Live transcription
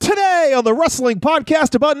Today on the Wrestling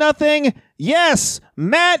Podcast About Nothing, yes,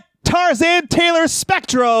 Matt Tarzan Taylor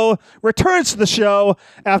Spectro returns to the show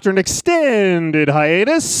after an extended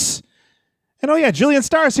hiatus. And oh yeah, Jillian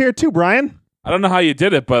Starr's here too, Brian. I don't know how you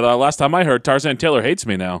did it, but last time I heard, Tarzan Taylor hates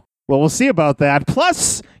me now. Well, we'll see about that.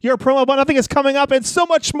 Plus, your promo about nothing is coming up and so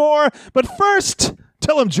much more. But first,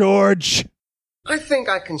 tell him, George. I think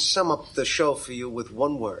I can sum up the show for you with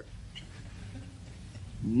one word.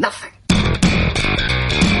 Nothing.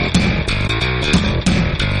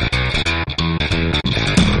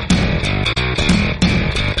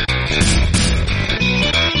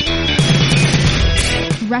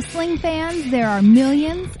 Wrestling fans, there are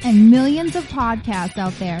millions and millions of podcasts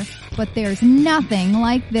out there, but there's nothing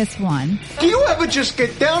like this one. Do you ever just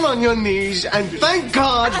get down on your knees and thank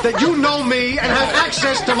God that you know me and have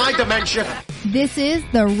access to my dementia? This is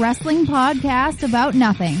the Wrestling Podcast About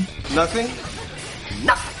Nothing. Nothing?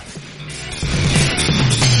 Nothing.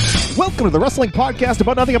 Welcome to the Wrestling Podcast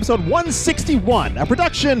About Nothing, episode 161, a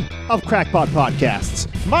production of Crackpot Podcasts.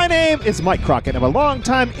 My name is Mike Crockett. I'm a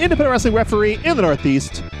longtime independent wrestling referee in the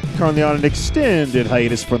Northeast, currently on an extended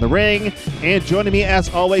hiatus from the ring. And joining me,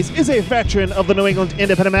 as always, is a veteran of the New England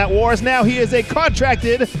Independent Mat Wars. Now he is a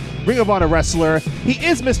contracted Ring of Honor wrestler. He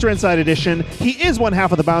is Mr. Inside Edition. He is one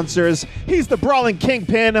half of the Bouncers. He's the Brawling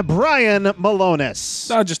Kingpin, Brian Malonis.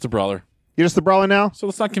 Not just a brawler. You're just the Brawler now? So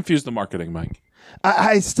let's not confuse the marketing, Mike.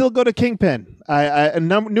 I still go to Kingpin.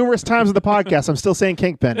 Numerous times in the podcast, I'm still saying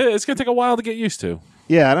Kingpin. It's going to take a while to get used to.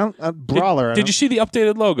 Yeah, Brawler. Did you see the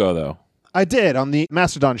updated logo, though? I did, on the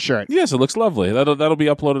Mastodon shirt. Yes, it looks lovely. That'll be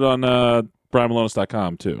uploaded on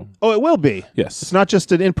BrianMalonis.com, too. Oh, it will be? Yes. It's not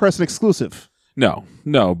just an in-person exclusive. No,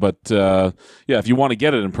 but yeah, if you want to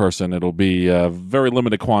get it in person, it'll be very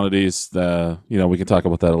limited quantities. We can talk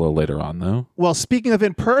about that a little later on, though. Well, speaking of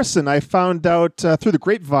in-person, I found out through the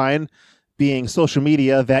grapevine, being social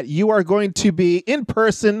media, that you are going to be in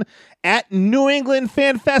person at New England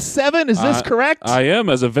Fan Fest 7. Is this correct? I am,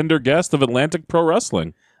 as a vendor guest of Atlantic Pro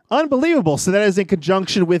Wrestling. Unbelievable. So that is in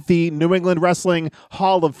conjunction with the New England Wrestling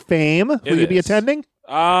Hall of Fame. Will you be attending?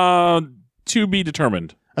 To be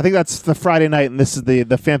determined. I think that's the Friday night, and this is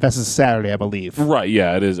the Fan Fest is Saturday, I believe. Right,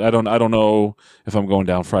 yeah, it is. I don't know if I'm going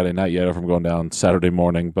down Friday night yet or if I'm going down Saturday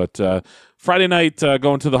morning, but Friday night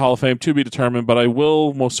going to the Hall of Fame to be determined, but I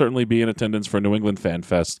will most certainly be in attendance for New England Fan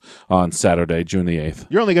Fest on Saturday, June the 8th.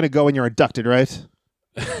 You're only going to go when you're inducted, right?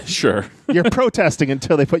 Sure. You're protesting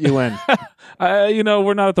until they put you in.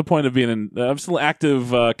 We're not at the point of being in. I'm still an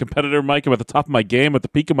active competitor, Mike. I'm at the top of my game, at the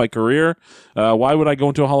peak of my career. Why would I go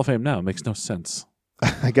into a Hall of Fame now? It makes no sense.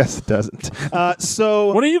 I guess it doesn't.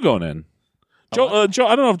 So when are you going in? Joe, I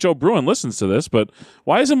don't know if Joe Bruin listens to this, but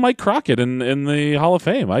why isn't Mike Crockett in the Hall of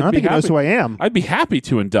Fame? I don't think he knows who I am. I'd be happy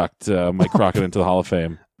to induct Mike Crockett into the Hall of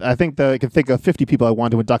Fame. I think I can think of 50 people I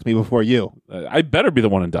want to induct me before you. I better be the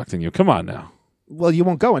one inducting you. Come on now. Well, you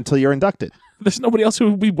won't go until you're inducted. There's nobody else who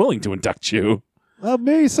would be willing to induct you. Well,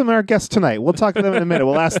 maybe some of our guests tonight. We'll talk to them in a minute.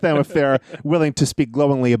 We'll ask them if they're willing to speak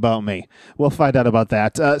glowingly about me. We'll find out about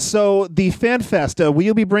that. So the Fan Fest, will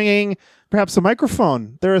you be bringing perhaps a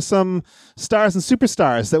microphone? There are some stars and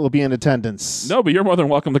superstars that will be in attendance. No, but you're more than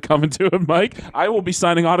welcome to come and do it, Mike. I will be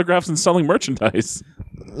signing autographs and selling merchandise.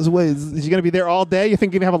 Is he going to be there all day? You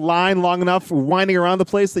think you're going to have a line long enough winding around the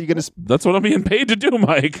place that you're going to... That's what I'm being paid to do,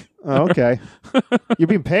 Mike. Oh, okay. You're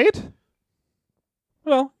being paid?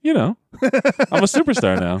 Well, I'm a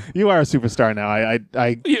superstar now. You are a superstar now.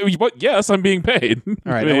 But yes, I'm being paid. All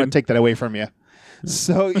right, I want to take that away from you.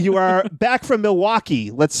 So you are back from Milwaukee.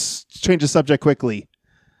 Let's change the subject quickly.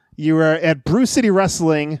 You were at Brew City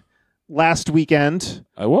Wrestling last weekend.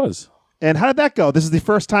 I was. And how did that go? This is the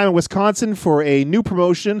first time in Wisconsin for a new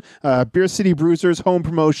promotion, Beer City Bruisers home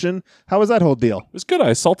promotion. How was that whole deal? It was good. I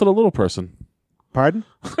assaulted a little person. Pardon?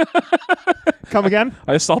 Come again?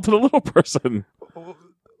 I assaulted a little person.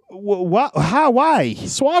 What? How? Why?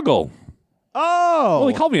 Swoggle. Oh. Well,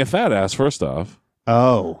 he called me a fat ass, first off.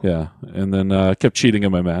 Oh. Yeah. And then kept cheating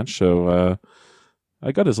in my match. So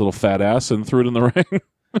I got his little fat ass and threw it in the ring.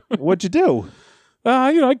 What'd you do?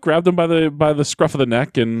 I grabbed him by the scruff of the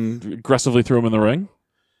neck and aggressively threw him in the ring.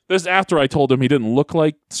 This is after I told him he didn't look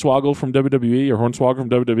like Swoggle from WWE or Hornswoggle from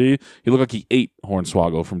WWE. He looked like he ate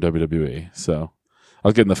Hornswoggle from WWE. So I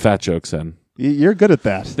was getting the fat jokes in. You're good at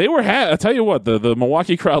that. They were I'll tell you what, the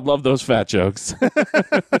Milwaukee crowd loved those fat jokes.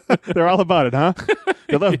 They're all about it, huh?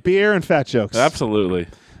 They love beer and fat jokes. Absolutely.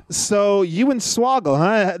 So you and Swoggle,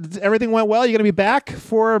 huh? Everything went well? You going to be back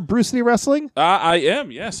for Brew City Wrestling? I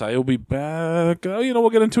am, yes. I will be back. We'll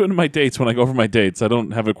get into it in my dates when I go over my dates. I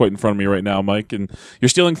don't have it quite in front of me right now, Mike. And you're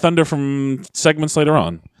stealing thunder from segments later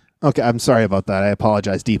on. Okay, I'm sorry about that. I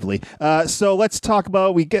apologize deeply. So let's talk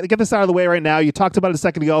about, we get this out of the way right now. You talked about it a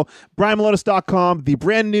second ago. BrianMalonis.com, the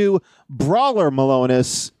brand new Brawler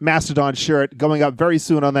Malonis Mastodon shirt going up very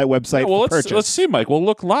soon on that website. Well, for purchase. let's see, Mike. We'll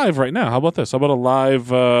look live right now. How about this? How about a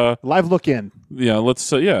live look in? Yeah, let's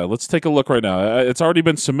take a look right now. It's already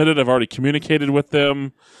been submitted. I've already communicated with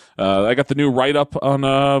them. I got the new write-up on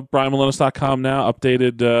BrianMalonis.com now,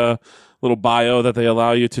 updated little bio that they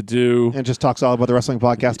allow you to do. And just talks all about the wrestling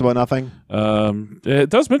podcast about nothing.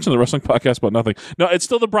 It does mention the wrestling podcast about nothing. No, it's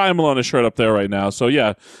still the Brian Malonis shirt up there right now. So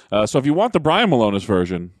yeah, so if you want the Brian Malonis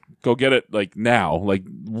version, go get it like now, like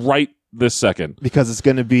right this second. Because it's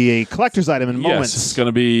going to be a collector's item in moments. Yes, it's going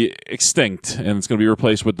to be extinct, and it's going to be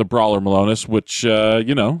replaced with the Brawler Malonis, which,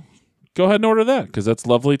 go ahead and order that, because that's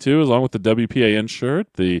lovely, too, along with the WPAN shirt,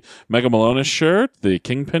 the Mega Malonis shirt, the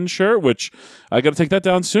Kingpin shirt, which I got to take that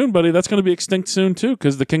down soon, buddy. That's going to be extinct soon, too,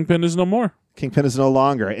 because the Kingpin is no more. Kingpin is no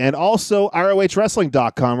longer. And also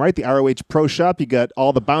ROHWrestling.com, right? The ROH Pro Shop. You got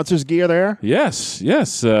all the Bouncers gear there. Yes.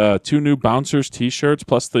 2 new Bouncers T-shirts,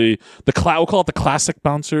 plus we'll call it the Classic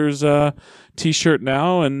Bouncers T-shirt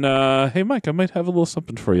now. And hey, Mike, I might have a little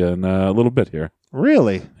something for you in a little bit here.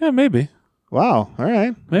 Really? Yeah, maybe. Wow. All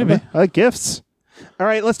right. Maybe. I like gifts. All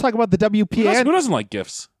right, let's talk about the WPAN. Who doesn't like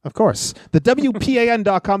gifts? Of course. The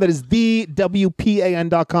WPAN.com. That is the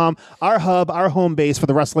WPAN.com. Our hub, our home base for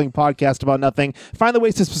the wrestling podcast about nothing. Find the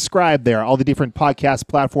ways to subscribe there. All the different podcast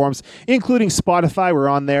platforms, including Spotify. We're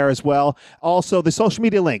on there as well. Also, the social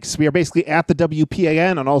media links. We are basically at the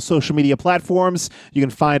WPAN on all social media platforms. You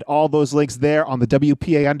can find all those links there on the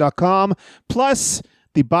WPAN.com. Plus,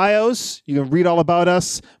 the bios. You can read all about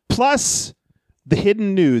us. Plus, the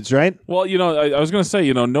hidden nudes, right? Well, I was going to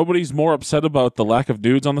say, nobody's more upset about the lack of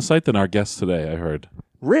nudes on the site than our guest today, I heard.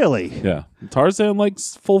 Really? Yeah. Tarzan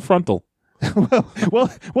likes full frontal. well,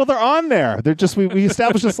 they're on there. They're just, we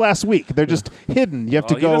established this last week. They're just hidden. You have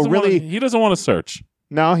to go really... He doesn't want to search.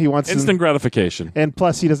 No, he wants instant gratification. And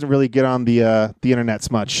plus, he doesn't really get on the internets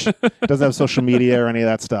much. Doesn't have social media or any of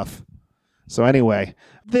that stuff. So anyway,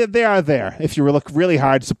 they are there if you look really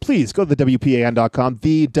hard. So please go to the WPAN.com,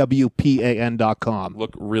 the WPAN.com.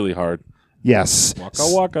 Look really hard. Yes.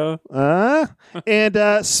 Waka waka.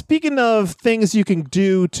 And speaking of things you can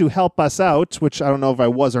do to help us out, which I don't know if I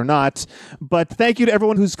was or not, but thank you to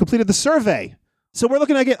everyone who's completed the survey. So we're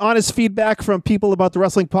looking to get honest feedback from people about the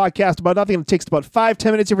wrestling podcast about nothing. It takes about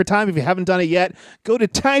 5-10 minutes of your time. If you haven't done it yet, go to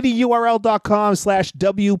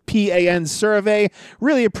tinyurl.com/WPAN survey.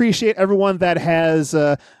 Really appreciate everyone that has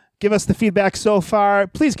give us the feedback so far.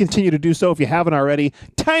 Please continue to do so if you haven't already.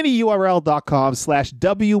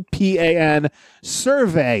 tinyurl.com/WPAN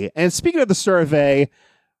survey. And speaking of the survey,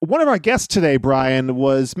 one of our guests today, Brian,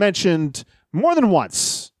 was mentioned more than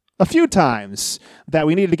once. A few times that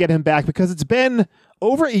we needed to get him back because it's been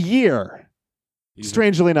over a year.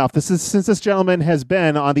 Strangely enough, since this gentleman has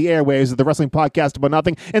been on the airwaves of the wrestling podcast about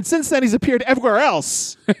nothing, and since then he's appeared everywhere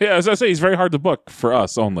else. Yeah, as I say, he's very hard to book for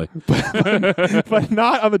us only, but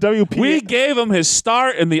not on the WP. We gave him his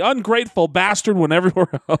start in the Ungrateful Bastard when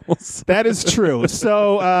everywhere else. That is true.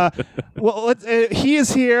 So, he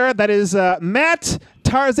is here. That is Matt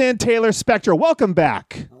Tarzan Taylor Spector. Welcome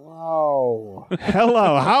back. Oh.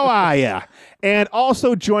 Hello, how are you? And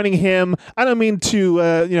also joining him, I don't mean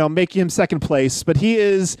to make him second place, but he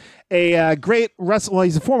is a great wrestler. Well,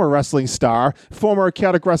 he's a former wrestling star, former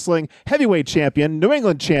Chaotic Wrestling heavyweight champion, New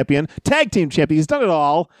England champion, tag team champion. He's done it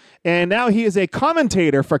all. And now he is a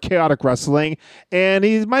commentator for Chaotic Wrestling. And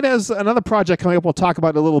he might have another project coming up we'll talk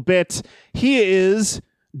about in a little bit. He is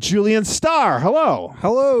Julian Starr. Hello.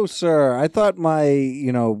 Hello, sir. I thought my,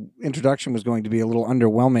 introduction was going to be a little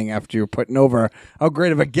underwhelming after you were putting over how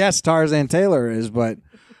great of a guest Tarzan Taylor is, but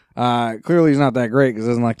clearly he's not that great because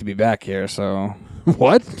he doesn't like to be back here, so...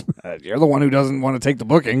 What? You're the one who doesn't want to take the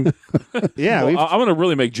booking. Yeah. Well, I'm going to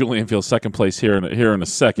really make Julian feel second place here in a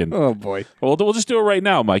second. Oh, boy. Well, we'll just do it right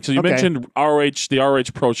now, Mike. So you mentioned the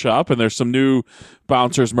ROH Pro Shop, and there's some new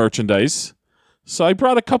Bouncers merchandise. So I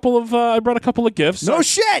brought a couple of gifts. No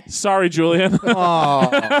shit. Sorry, Julian. Oh.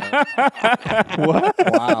 What?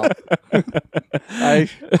 Wow. I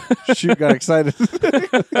got excited.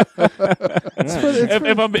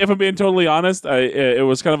 If I'm being totally honest, it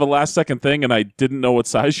was kind of a last second thing, and I didn't know what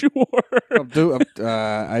size you wore.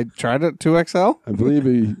 I tried it 2XL. I believe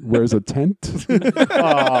he wears a tent.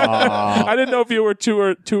 I didn't know if you were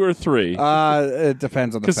two or three. It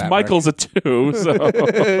depends on the fabric. Because Michael's a 2, so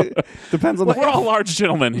depends on the. We're all large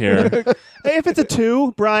gentlemen here. Hey, if it's a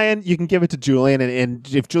 2, Brian, you can give it to Julian, and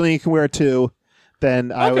if Julian can wear a 2,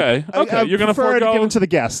 then I Okay, would, okay. I You're gonna prefer to forego- give them to the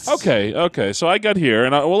guests. Okay. So I got here,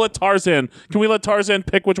 and we'll let Tarzan. Can we let Tarzan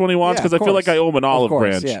pick which one he wants? Yeah, Because of I feel like course. I owe him an Of olive course,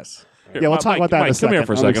 branch. yes. Here, Yeah, we'll talk about that in a Mike, come here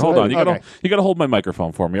for a second. second. Hold on. You Okay. gotta hold my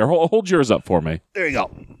microphone for me, or hold yours up for me. There you go.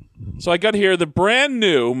 So I got here the brand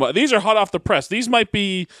new. These are hot off the press. These might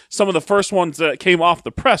be some of the first ones that came off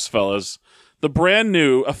the press, fellas. The brand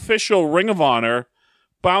new official Ring of Honor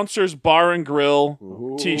Bouncers Bar and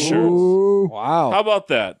Grill T-shirts. Ooh. Wow. How about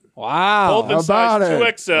that? Wow. Both in How size about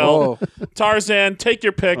it? 2XL. Whoa. Tarzan, take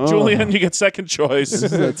your pick. Julian, you get second choice. This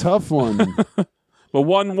is a tough one. But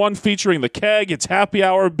one featuring the keg, it's happy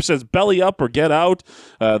hour, says belly up or get out.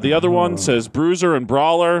 The other one says bruiser and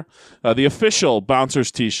brawler. The official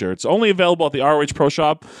Bouncers t-shirts, only available at the ROH Pro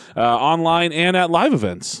Shop, online and at live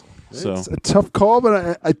events. So, It's a tough call,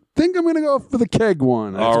 but I think I'm going to go for the keg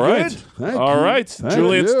one. all right. good. Thank All you. right. Thank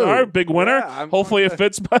Julian you. Starr, big winner. Yeah, I'm Hopefully it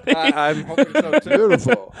fits, buddy. I'm hoping so too.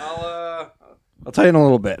 Beautiful. I'll tell you in a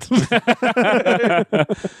little bit.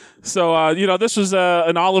 So, this was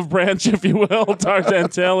an olive branch, if you will, Tarzan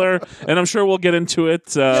Taylor, and I'm sure we'll get into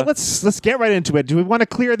it. Yeah, let's get right into it. Do we want to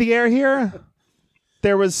clear the air here?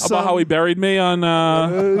 There was About how he buried me on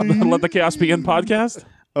Let the Chaos Begin podcast.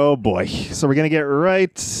 Oh boy! So we're gonna get right.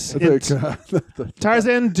 I think,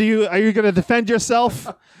 Tarzan, are you gonna defend yourself?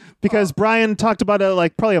 Because Brian talked about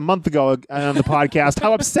it probably a month ago on the podcast,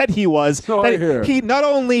 how upset he was Oh, I that hear. he not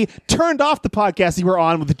only turned off the podcast you were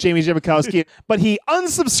on with Jamie Jabakowski, but he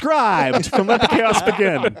unsubscribed from Let the Chaos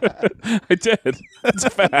Begin. I did. That's a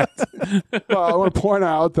fact. well, I want to point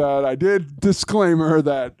out that I did disclaimer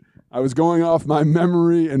that I was going off my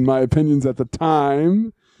memory and my opinions at the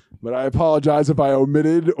time, but I apologize if I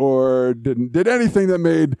omitted or did anything that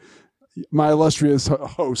made my illustrious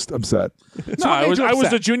host upset. No, I was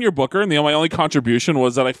the junior booker, and my only contribution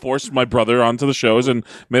was that I forced my brother onto the shows and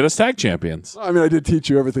made us tag champions. I mean, I did teach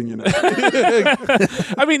you everything you know.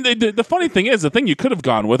 I mean, the funny thing is, the thing you could have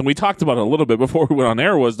gone with, and we talked about it a little bit before we went on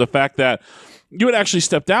air, was the fact that you had actually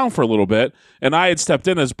stepped down for a little bit, and I had stepped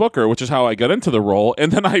in as booker, which is how I got into the role.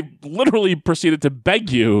 And then I literally proceeded to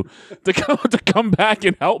beg you to come back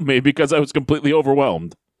and help me because I was completely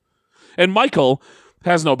overwhelmed. And Michael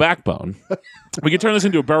has no backbone. We could turn this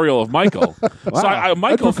into a burial of Michael. So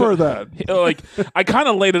Michael I prefer that. I kind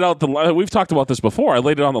of laid it out. We've talked about this before. I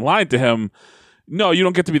laid it on the line to him. No, you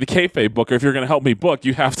don't get to be the kayfabe booker. If you're going to help me book,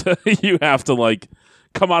 you have to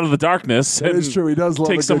come out of the darkness. It is true. He does love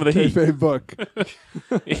take a some good of the heat. kayfabe book.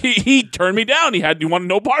 He turned me down. He wanted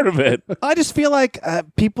no part of it. I just feel like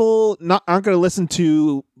people aren't going to listen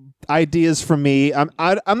to ideas from me. I'm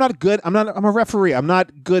not good. I'm a referee. I'm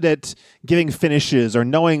not good at giving finishes or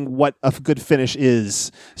knowing what a good finish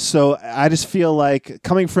is. So I just feel like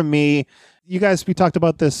coming from me, we talked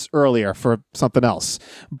about this earlier for something else,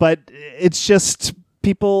 but it's just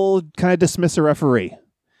people kind of dismiss a referee.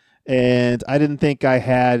 And I didn't think I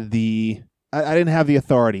had I didn't have the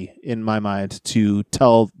authority in my mind to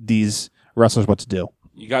tell these wrestlers what to do.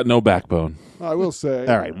 You got no backbone. I will say.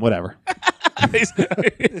 All right, whatever.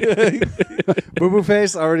 Boo Boo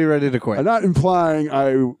Face already ready to quit. I'm not implying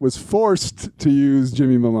I was forced to use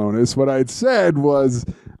Jimmy Malonis. What I had said was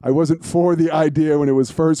I wasn't for the idea when it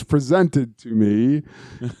was first presented to me.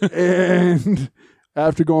 And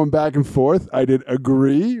after going back and forth, I did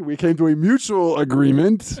agree. We came to a mutual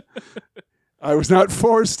agreement. I was not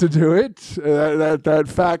forced to do it. That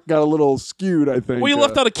fact got a little skewed, I think. Well, you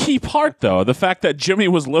left out a key part, though. The fact that Jimmy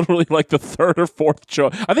was literally like the third or fourth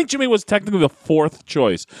choice. I think Jimmy was technically the fourth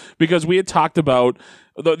choice because we had talked about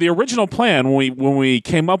the original plan when we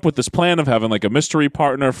came up with this plan of having like a mystery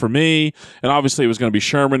partner for me, and obviously it was going to be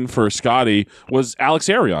Sherman for Scotty, was Alex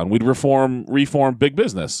Arion. We'd reform Big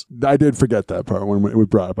Business. I did forget that part when it was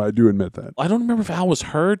brought up. I do admit that. I don't remember if Al was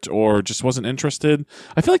hurt or just wasn't interested.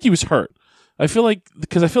 I feel like he was hurt. I feel like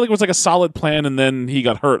it was like a solid plan, and then he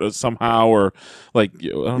got hurt somehow, or like I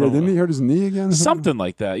don't know. Didn't he hurt his knee again? Something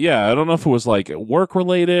like that. Yeah, I don't know if it was like work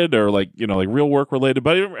related or like real work related,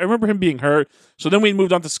 but I remember him being hurt. So then we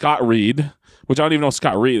moved on to Scott Reed, which I don't even know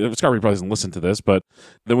Scott Reed probably doesn't listen to this, but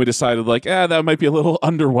then we decided that might be a little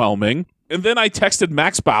underwhelming. And then I texted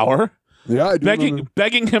Max Bauer, Yeah, I do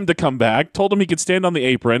begging him to come back. Told him he could stand on the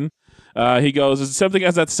apron. He goes, as something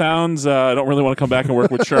as that sounds, I don't really want to come back and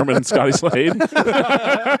work with Sherman and Scotty Slade.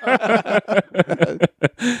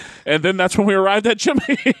 And then that's when we arrived at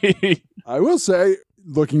Jimmy. I will say,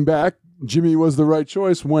 looking back, Jimmy was the right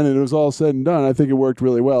choice when it was all said and done. I think it worked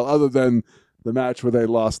really well, other than the match where they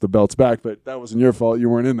lost the belts back, but that wasn't your fault. You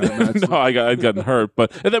weren't in that match. No, I'd gotten hurt.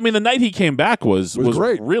 But I mean, the night he came back was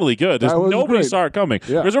great. really good. That was Nobody great. saw it coming.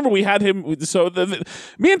 Yeah. Because remember, we had him. So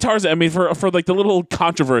me and Tarzan, I mean, for like the little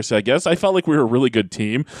controversy, I guess, I felt like we were a really good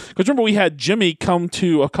team. Because remember, we had Jimmy come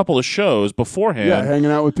to a couple of shows beforehand. Yeah,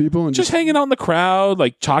 hanging out with people and just hanging out in the crowd,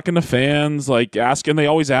 like talking to fans, like asking. They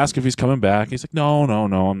always ask if he's coming back. He's like, no,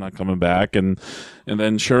 I'm not coming back. And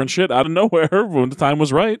then sure and shit, out of nowhere, when the time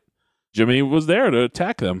was right, Jimmy was there to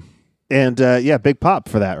attack them. And big pop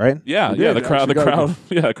for that, right? Yeah, did. the crowd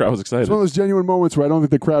was excited. It's one of those genuine moments where I don't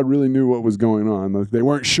think the crowd really knew what was going on. Like, they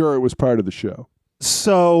weren't sure it was part of the show.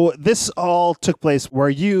 So this all took place where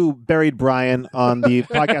you buried Brian on the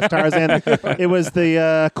podcast Tarzan. It was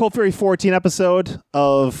the Cold Fury 14 episode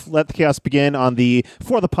of Let the Chaos Begin on the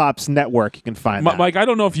For the Pops network. You can find that. Mike, I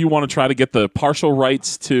don't know if you want to try to get the partial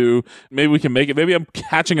rights to. Maybe we can make it. Maybe I'm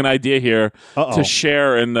catching an idea here to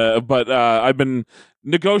share. But I've been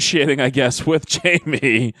negotiating, I guess, with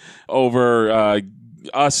Jamie over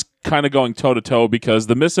us kind of going toe to toe because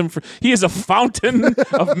he is a fountain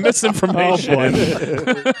of misinformation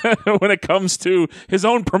when it comes to his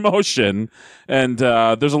own promotion, and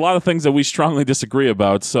there's a lot of things that we strongly disagree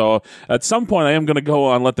about. So at some point, I am going to go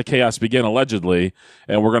on Let the Chaos Begin, allegedly,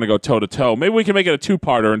 and we're going to go toe to toe. Maybe we can make it a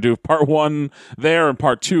 2-parter and do part 1 there and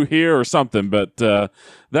part 2 here or something. But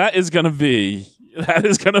that is going to be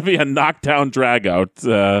a knockdown drag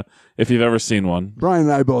out. If you've ever seen one. Brian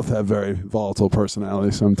and I both have very volatile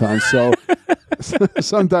personalities sometimes, so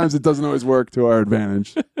sometimes it doesn't always work to our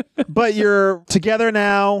advantage. But you're together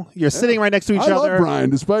now. You're sitting right next to each I other. love Brian,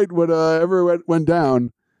 despite whatever went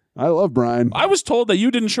down. I love Brian. I was told that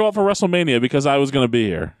you didn't show up for WrestleMania because I was going to be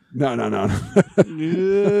here. No. I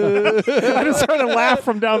just heard a laugh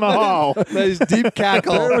from down the hall. Nice deep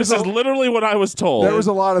cackle. This is literally what I was told. There was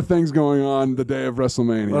a lot of things going on the day of A lot of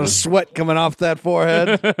WrestleMania. sweat coming off that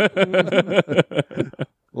forehead.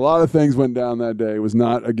 A lot of things went down that day. It was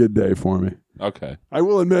not a good day for me. Okay. I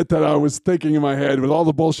will admit that I was thinking in my head with all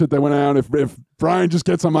the bullshit that went on, if Brian just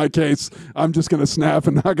gets on my case, I'm just going to snap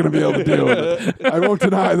and not going to be able to deal with it. I won't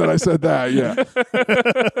deny that I said that, yeah.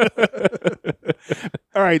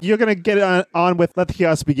 All right, you're going to get on with Let the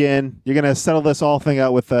Chaos Begin. You're going to settle this all thing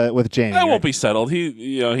out with Jamie. That won't be settled.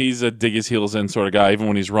 He's a dig his heels in sort of guy, even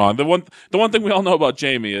when he's wrong. The one thing we all know about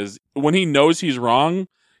Jamie is when he knows he's wrong,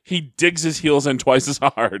 he digs his heels in twice as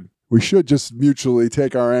hard. We should just mutually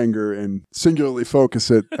take our anger and singularly focus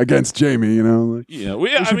it against Jamie, you know?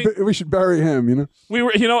 Like, we should bury him, you know?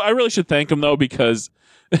 I really should thank him, though, because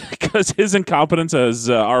his incompetence as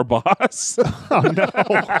our boss.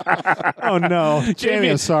 Oh, no. Jamie,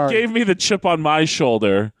 I'm sorry. Gave me the chip on my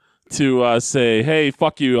shoulder to say, hey,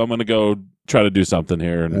 fuck you, I'm going to go try to do something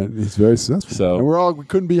here. And he's very successful. So- and we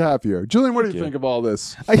couldn't be happier. Julian, what do you think of all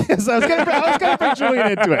this? Yes, I was going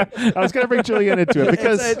to bring Julian into it.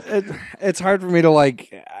 Because it's hard for me to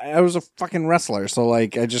I was a fucking wrestler, so I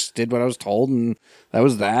just did what I was told, and that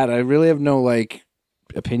was that. I really have no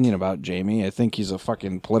opinion about Jamie. I think he's a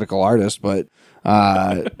fucking political artist, but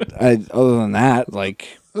other than that,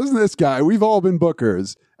 Listen to this guy. We've all been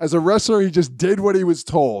bookers. As a wrestler, he just did what he was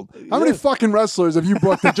told. How many fucking wrestlers have you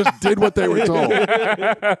booked that just did what they were told?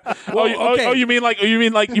 You mean like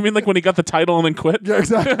when he got the title and then quit? Yeah,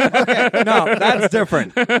 exactly. no, that's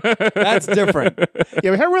different. That's different. we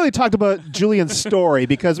haven't really talked about Julian's story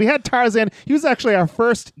because we had Tarzan. He was actually our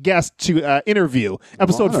first guest to interview.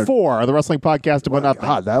 Episode 4 of the Wrestling Podcast About Nothing.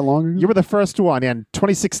 God, that long ago? You were the first one in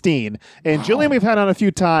 2016. And Julian we've had on a few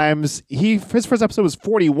times. His first episode was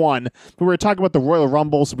 41. We were talking about the Royal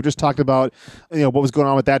Rumble, so we just talked about what was going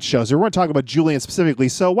on with that show. So we weren't talking about Julian specifically.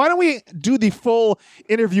 So why don't we do the full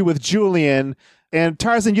interview with Julian? And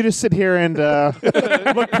Tarzan, you just sit here and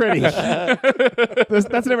look pretty.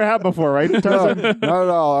 That's never happened before, right, Tarzan? No, not at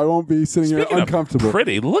all. I won't be sitting here uncomfortable.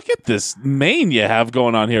 Pretty. Look at this mane you have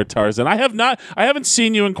going on here, Tarzan. I haven't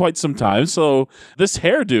seen you in quite some time. So this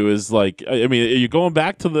hairdo is are you going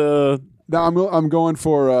back to the? No, I'm going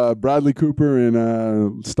for Bradley Cooper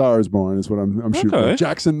in Star is Born is what I'm shooting for.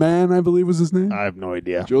 Jackson Mann, I believe was his name. I have no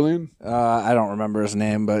idea. Julian? I don't remember his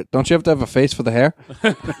name, but don't you have to have a face for the hair?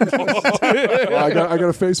 Well, I got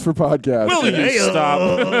a face for podcasts. Will you stop?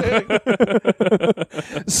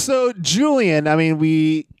 So, Julian,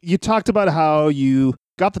 you talked about how you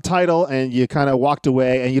got the title and you kind of walked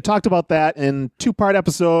away, and you talked about that in 2-part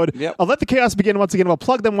episode. Yep. I'll let the chaos begin once again. We'll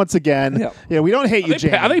plug them once again. Yep. Yeah, we don't hate you,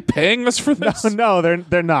 Jamie. Are they paying us for this? No,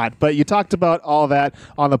 they're not. But you talked about all that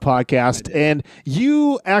on the podcast, and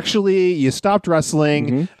you stopped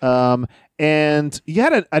wrestling. Mm-hmm. And you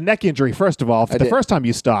had a neck injury, first of all, the first time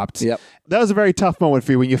you stopped. Yep. That was a very tough moment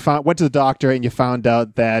for you when you went to the doctor and you found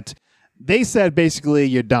out that they said basically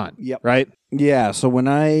you're done. Yep. Right? Yeah, so when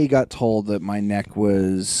I got told that my neck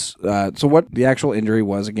was... so what the actual injury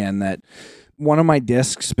was, again, that one of my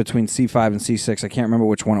discs between C5 and C6, I can't remember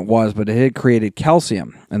which one it was, but it had created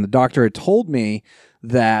calcium. And the doctor had told me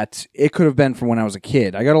that it could have been from when I was a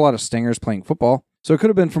kid. I got a lot of stingers playing football. So it could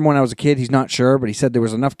have been from when I was a kid. He's not sure, but he said there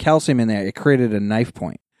was enough calcium in there. It created a knife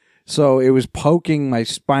point. So it was poking my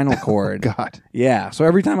spinal cord. God. Yeah. So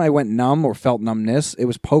every time I went numb or felt numbness, it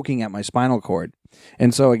was poking at my spinal cord.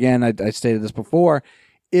 And so again, I stated this before,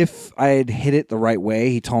 if I had hit it the right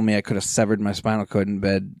way, he told me I could have severed my spinal cord in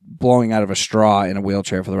bed, blowing out of a straw in a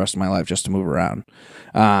wheelchair for the rest of my life just to move around.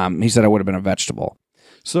 He said I would have been a vegetable.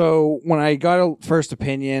 So when I got a first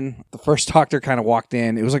opinion, the first doctor kind of walked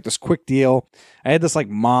in. It was like this quick deal. I had this like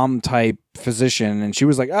mom type physician, and she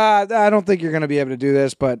was like, I don't think you're going to be able to do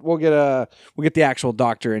this, but we'll get the actual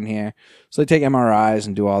doctor in here. So they take MRIs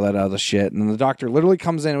and do all that other shit. And then the doctor literally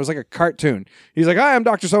comes in. It was like a cartoon. He's like, hi, I'm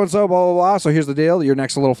Dr. So-and-so, blah, blah, blah. So here's the deal. Your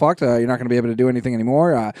neck's a little fucked. You're not going to be able to do anything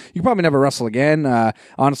anymore. You can probably never wrestle again.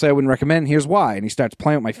 Honestly, I wouldn't recommend. Here's why. And he starts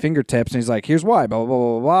playing with my fingertips, and he's like, here's why, blah, blah,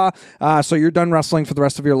 blah, blah, blah. So you're done wrestling for the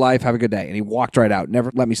rest of your life. Have a good day. And he walked right out.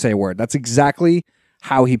 Never let me say a word. That's exactly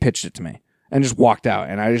how he pitched it to me. And just walked out.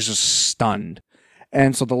 And I was just stunned.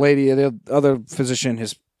 And so the lady, the other physician,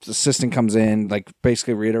 his assistant comes in, like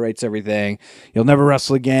basically reiterates everything. You'll never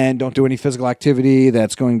wrestle again. Don't do any physical activity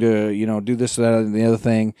that's going to, do this, that, and the other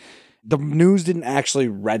thing. The news didn't actually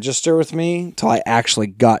register with me until I actually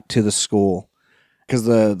got to the school. Because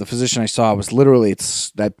the physician I saw was literally,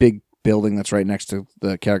 it's that big building that's right next to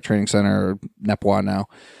the Caddick Training Center, or NEPWA now.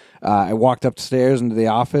 I walked upstairs into the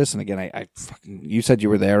office, and again, I fucking, you said you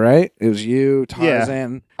were there, right? It was you,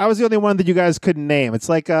 Tarzan. Yeah. I was the only one that you guys couldn't name. It's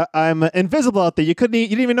like I'm invisible out there. You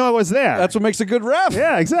didn't even know I was there. That's what makes a good ref.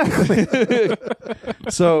 Yeah, exactly.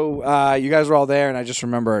 So you guys were all there, and I just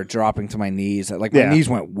remember dropping to my knees. Like my knees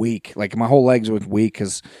went weak. Like my whole legs went weak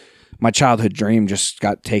because my childhood dream just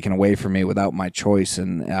got taken away from me without my choice,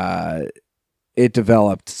 and it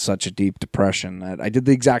developed such a deep depression that I did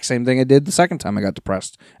the exact same thing I did the second time I got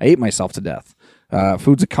depressed. I ate myself to death.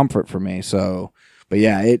 Food's a comfort for me. So, but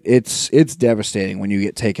yeah, it's devastating when you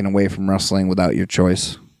get taken away from wrestling without your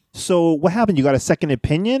choice. So what happened? You got a second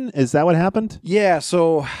opinion? Is that what happened? Yeah.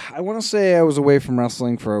 So I want to say I was away from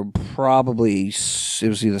wrestling for probably, it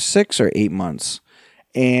was either 6 or 8 months.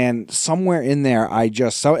 And somewhere in there,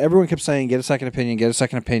 so everyone kept saying, get a second opinion, get a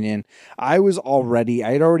second opinion. I had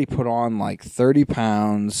already put on like 30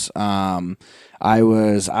 pounds. I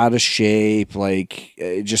was out of shape. Like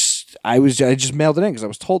I just mailed it in because I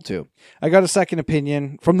was told to. I got a second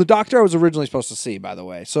opinion from the doctor I was originally supposed to see, by the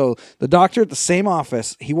way. So the doctor at the same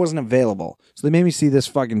office, he wasn't available. So they made me see this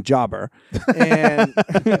fucking jobber. And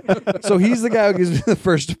so he's the guy who gives me the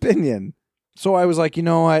first opinion. So I was like, you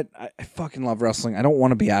know what? I fucking love wrestling. I don't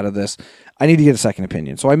want to be out of this. I need to get a second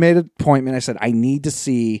opinion. So I made an appointment. I said, I need to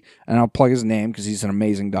see, and I'll plug his name because he's an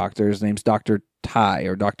amazing doctor. His name's Dr. Ty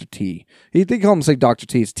or Dr. T. They call him Dr.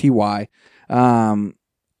 T. It's T-Y.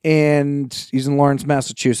 And he's in Lawrence,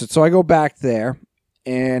 Massachusetts. So I go back there,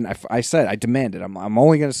 and I said, I demanded, I'm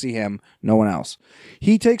only going to see him, no one else.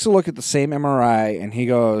 He takes a look at the same MRI, and he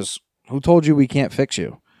goes, who told you we can't fix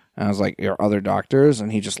you? And I was like, your other doctors?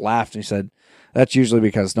 And he just laughed, and he said, that's usually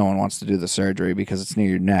because no one wants to do the surgery because it's near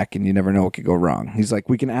your neck and you never know what could go wrong. He's like,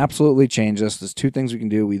 we can absolutely change this. There's 2 things we can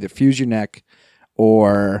do. We either fuse your neck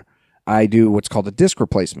or I do what's called a disc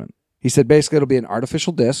replacement. He said, basically, it'll be an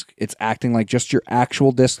artificial disc. It's acting like just your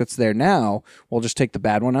actual disc that's there now. We'll just take the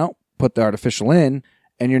bad one out, put the artificial in,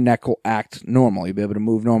 and your neck will act normal. You'll be able to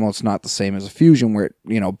move normal. It's not the same as a fusion where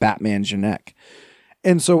it, Batman's your neck.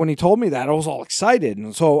 And so when he told me that, I was all excited.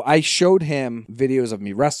 And so I showed him videos of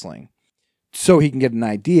me wrestling so he can get an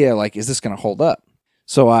idea, like, is this going to hold up?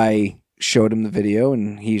 So I showed him the video,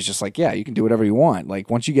 and he's just like, yeah, you can do whatever you want. Like,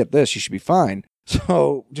 once you get this, you should be fine.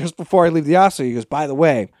 So just before I leave the hospital, he goes, by the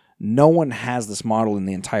way, no one has this model in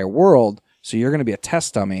the entire world, so you're going to be a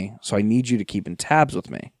test dummy, so I need you to keep in tabs with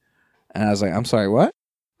me. And I was like, I'm sorry, what?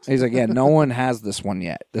 He's like, yeah, no one has this one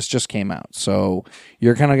yet. This just came out. So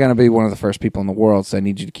you're kind of going to be one of the first people in the world, so I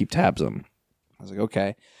need you to keep tabs on them. I was like,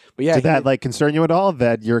 okay. But yeah, did that concern you at all?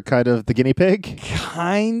 That you're kind of the guinea pig?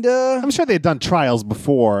 Kinda. I'm sure they had done trials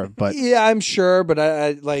before, but yeah, I'm sure. But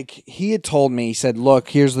I he had told me. He said, "Look,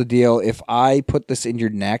 here's the deal. If I put this in your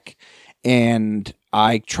neck, and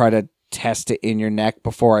I try to test it in your neck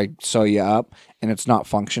before I sew you up, and it's not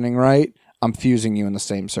functioning right, I'm fusing you in the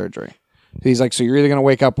same surgery." He's like, "So you're either gonna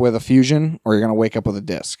wake up with a fusion, or you're gonna wake up with a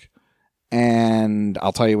disc, and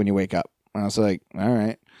I'll tell you when you wake up." And I was like, "All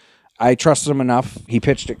right." I trusted him enough. He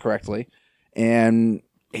pitched it correctly, and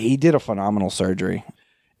he did a phenomenal surgery.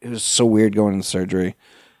 it was so weird going into surgery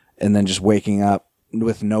and then just waking up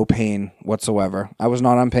with no pain whatsoever. I was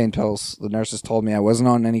not on pain pills. The nurses told me I wasn't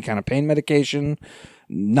on any kind of pain medication.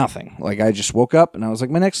 Nothing. Like, I just woke up and I was like,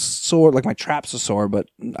 my neck's sore, like my traps are sore, but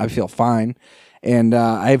I feel fine. And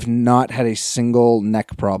I've not had a single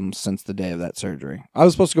neck problem since the day of that surgery. I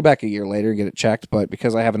was supposed to go back a year later and get it checked, but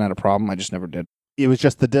because I haven't had a problem, I just never did. It was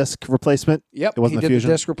just the disc replacement? Yep, It wasn't he the did fusion?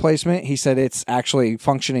 the disc replacement. He said it's actually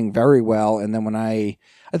functioning very well. And then when I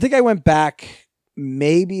think I went back,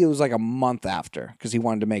 maybe it was like a month after, because he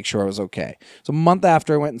wanted to make sure I was okay. So a month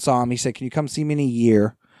after I went and saw him, he said, can you come see me in a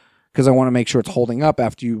year? Because I want to make sure it's holding up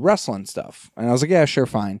after you wrestle and stuff. And I was like, yeah, sure,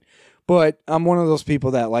 fine. But I'm one of those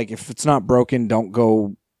people that, like, if it's not broken, don't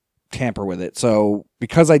go tamper with it. So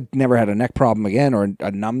because I never had a neck problem again or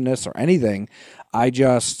a numbness or anything, I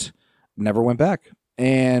just never went back.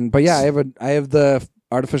 But yeah, I have the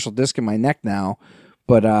artificial disc in my neck now.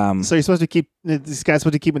 But So you're supposed to keep this guy's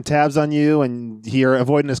supposed to keeping tabs on you, and you're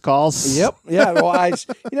avoiding his calls. Yep. Yeah. Well,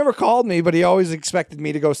 he never called me, but he always expected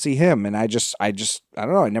me to go see him, and I don't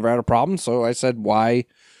know. I never had a problem, so I said, why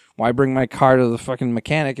bring my car to the fucking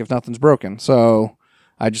mechanic if nothing's broken? So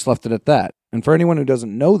I just left it at that. And for anyone who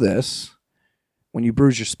doesn't know this, when you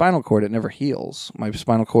bruise your spinal cord, it never heals. My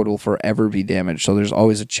spinal cord will forever be damaged, so there's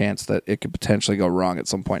always a chance that it could potentially go wrong at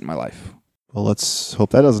some point in my life. Well, let's hope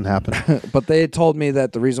that doesn't happen. But they had told me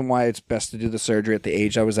that the reason why it's best to do the surgery at the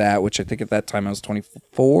age I was at, which I think at that time I was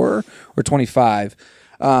 24 or 25,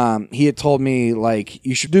 he had told me, like,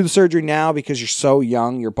 you should do the surgery now because you're so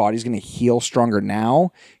young, your body's going to heal stronger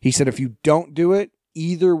now. He said if you don't do it,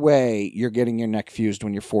 either way, you're getting your neck fused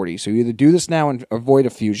when you're 40. So you either do this now and avoid a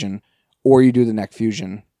fusion, or you do the neck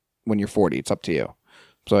fusion when you're 40. It's up to you.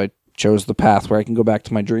 So I chose the path where I can go back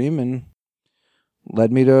to my dream, and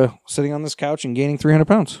led me to sitting on this couch and gaining 300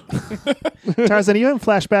 pounds. Tarzan, are you having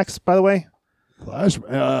flashbacks, by the way?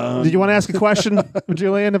 Did you want to ask a question,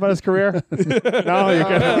 Julian, about his career? No, you're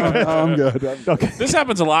good. I'm good. Okay. This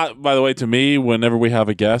happens a lot, by the way, to me. Whenever we have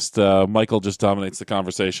a guest, Michael just dominates the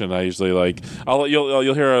conversation. I usually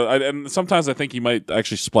you'll hear, and sometimes I think he might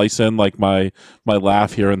actually splice in like my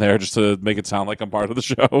laugh here and there just to make it sound like I'm part of the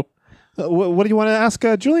show. What do you want to ask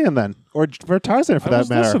Julian then, or Tarzan for I that was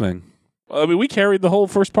matter? listening. I mean, we carried the whole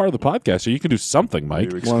first part of the podcast, so you can do something,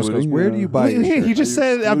 Mike. Goes, where do you buy your shirt? He just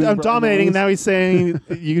said I'm excluding dominating, and Brian now he's saying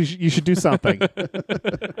you should do something.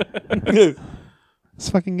 This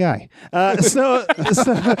fucking guy.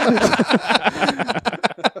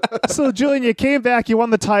 So Julian, you came back, you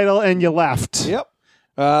won the title, and you left. Yep.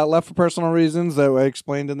 Left for personal reasons that I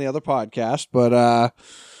explained in the other podcast. But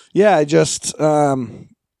yeah, I just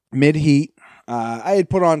mid-heat. I had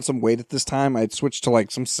put on some weight at this time. I'd switched to like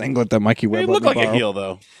some singlet that Mikey Webb You let look me like a borrow. heel,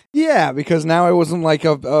 though. Yeah, because now I wasn't like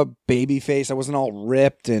a baby face. I wasn't all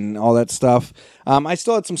ripped and all that stuff. I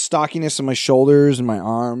still had some stockiness in my shoulders and my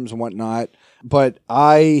arms and whatnot. But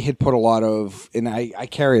I had put a lot of, and I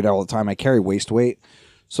carry it all the time. I carry waist weight.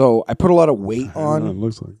 So I put a lot of weight on. It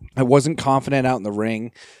looks like. I wasn't confident out in the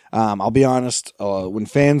ring. I'll be honest, when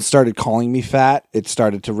fans started calling me fat, it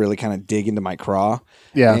started to really kind of dig into my craw.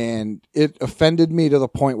 Yeah. And it offended me to the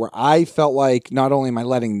point where I felt like not only am I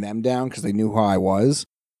letting them down because they knew how I was,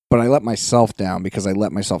 but I let myself down because I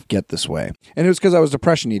let myself get this way. And it was because I was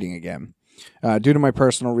depression eating again. Due to my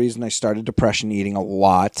personal reason, I started depression eating a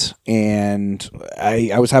lot. And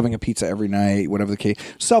I was having a pizza every night, whatever the case.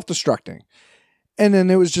 Self-destructing. And then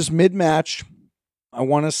it was just mid-match. I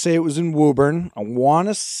want to say it was in Woburn. I want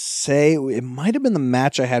to say it might have been the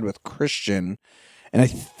match I had with Christian. And I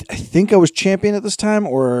think I was champion at this time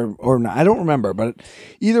or not. I don't remember. But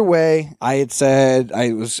either way, I had said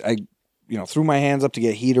I threw my hands up to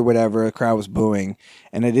get heat or whatever. The crowd was booing.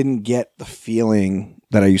 And I didn't get the feeling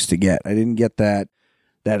that I used to get. I didn't get that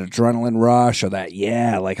adrenaline rush or that,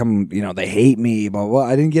 like they hate me, blah, blah.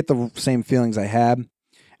 I didn't get the same feelings I had.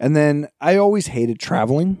 And then I always hated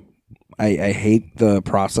traveling. I hate the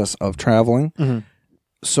process of traveling. Mm-hmm.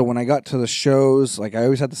 So when I got to the shows, like I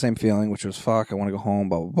always had the same feeling, which was fuck, I want to go home,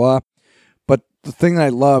 blah, blah, blah. But the thing that I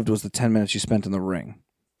loved was the 10 minutes you spent in the ring.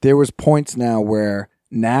 There was points now where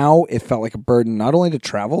now it felt like a burden not only to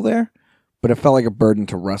travel there, but it felt like a burden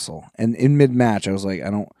to wrestle. And in mid-match, I was like,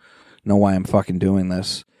 I don't know why I'm fucking doing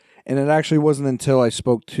this. And it actually wasn't until I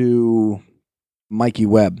spoke to Mikey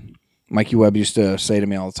Webb. Mikey Webb used to say to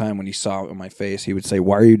me all the time when he saw it on my face, he would say,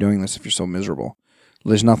 why are you doing this if you're so miserable?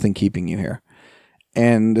 There's nothing keeping you here.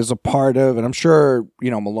 And there's a part of, and I'm sure,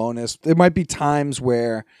 Malonis, there might be times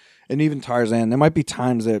where, and even Tarzan, there might be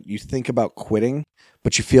times that you think about quitting,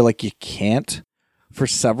 but you feel like you can't. for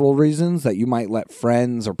several reasons that you might let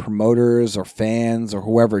friends or promoters or fans or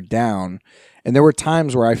whoever down. And there were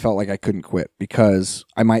times where I felt like I couldn't quit because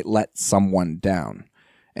I might let someone down.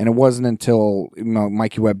 And it wasn't until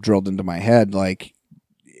Mikey Webb drilled into my head, like,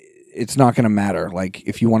 it's not going to matter. Like,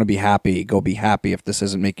 if you want to be happy, go be happy. If this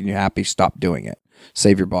isn't making you happy, stop doing it.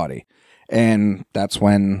 Save your body. And that's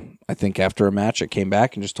when I think after a match, I came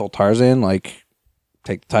back and just told Tarzan, like,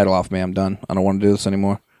 take the title off me. I'm done. I don't want to do this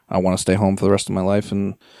anymore. I want to stay home for the rest of my life,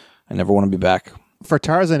 and I never want to be back. For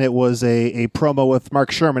Tarzan, it was a promo with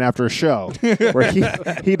Mark Sherman after a show where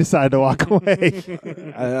he decided to walk away.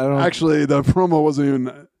 I don't Actually, the promo wasn't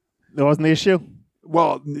even. That wasn't the issue?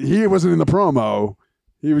 Well, he wasn't in the promo.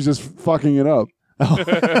 He was just fucking it up.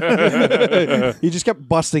 He just kept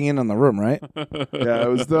busting in on the room, right? Yeah, it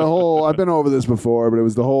was the whole. I've been over this before, but it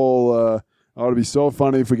was the whole. Oh, it'd be so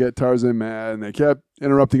funny if we get Tarzan mad, and they kept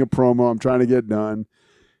interrupting a promo. I'm trying to get done,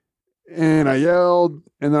 and I yelled,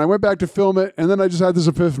 and then I went back to film it, and then I just had this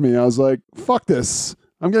epiphany. I was like, "Fuck this!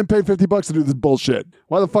 I'm getting paid $50 to do this bullshit.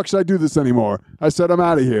 Why the fuck should I do this anymore?" I said, "I'm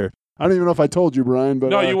out of here." I don't even know if I told you, Brian, but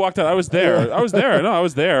No, you walked out. I was there. Yeah. I was there. No, I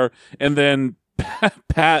was there. And then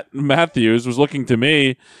Pat Matthews was looking to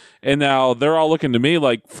me, and now they're all looking to me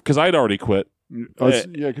like because I'd already quit. yeah,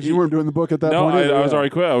 because you weren't doing the book at that No, point. I was already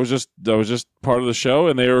quit. I was just part of the show,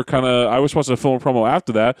 and they were kind of. I was supposed to film a promo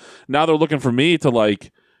after that. Now they're looking for me to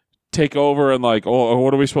like take over and like, oh,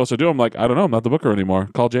 what are we supposed to do? I'm like, I don't know. I'm not the booker anymore.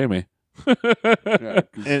 Call Jamie. Yeah,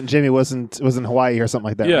 And Jamie was in Hawaii or something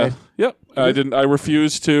like that, Yeah. right? Yep. I didn't. I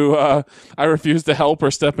refused to. I refused to help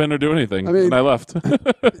or step in or do anything. I mean- and I left.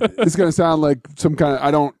 it's gonna sound like some kind of.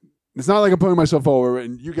 I don't. It's not like I'm putting myself over,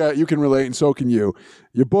 and you can relate, and so can you.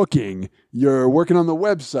 You're booking. You're working on the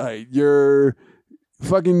website. You're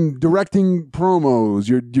fucking directing promos.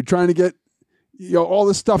 You're trying to get all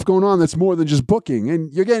this stuff going on that's more than just booking,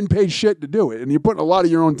 and you're getting paid shit to do it, and you're putting a lot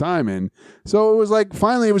of your own time in. So it was like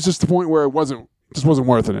finally, it was just the point where it wasn't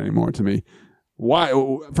worth it anymore to me. Why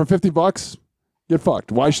for $50? Get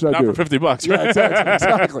fucked. Why should I Not do for it? $50. Yeah,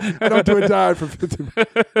 exactly. I don't do a dive for 50.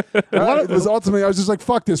 It was ultimately, I was just like,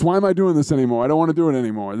 fuck this. Why am I doing this anymore? I don't want to do it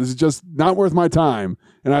anymore. This is just not worth my time.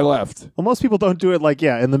 And I left. Well, most people don't do it like,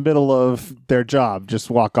 in the middle of their job, just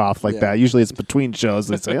walk off like that. Usually it's between shows.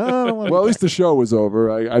 They say, oh, I don't wanna Well, at least the show was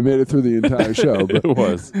over. I made it through the entire show. But It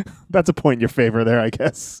was. That's a point in your favor there, I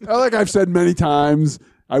guess. like I've said many times,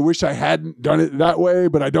 I wish I hadn't done it that way,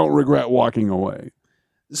 but I don't regret walking away.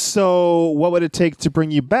 So what would it take to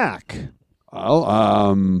bring you back? Well,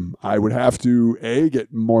 I would have to, A,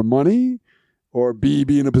 get more money, or B,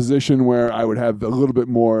 be in a position where I would have a little bit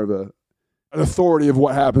more of an authority of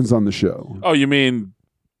what happens on the show. Oh, you mean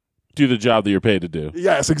do the job that you're paid to do?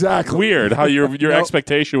 Yes, exactly. Weird how your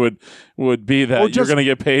expectation would be that Or you're just- going to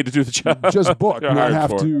get paid to do the job. Just book, You're not hired have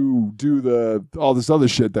for. to do all this other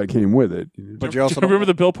shit that came with it. But you also Remember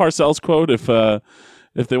the Bill Parcells quote?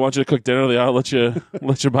 If they want you to cook dinner, they ought to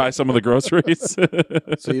let you buy some of the groceries.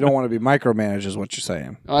 so you don't want to be micromanaged, is what you're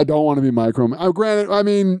saying. I don't want to be micro. Granted, I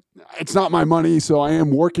mean, it's not my money, so I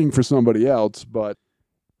am working for somebody else, but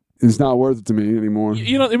it's not worth it to me anymore.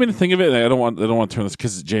 You know, I mean, think of it. I don't want to turn this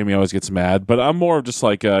because Jamie always gets mad, but I'm more of just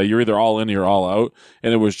like you're either all in or you're all out.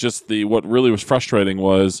 And it was just what really was frustrating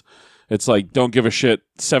was it's like don't give a shit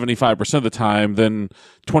 75% of the time, then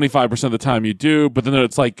 25% of the time you do, but then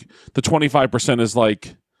it's like the 25% is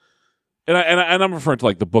like. And I'm referring to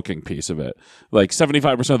like the booking piece of it. Like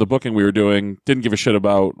 75% of the booking we were doing didn't give a shit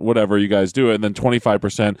about whatever you guys do, and then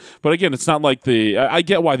 25%. But again, it's not like I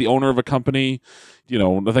get why the owner of a company,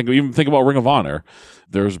 even think about Ring of Honor.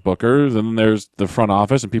 There's bookers, and then there's the front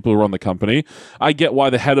office and people who run the company. I get why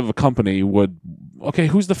the head of a company would. Okay,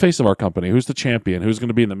 who's the face of our company? Who's the champion? Who's going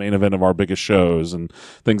to be in the main event of our biggest shows and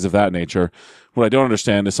things of that nature? What I don't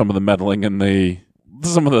understand is some of the meddling and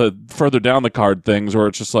some of the further down the card things where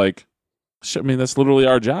it's just like. I mean, that's literally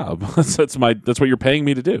our job. That's what you're paying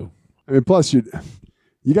me to do. I mean, plus you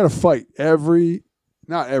got to fight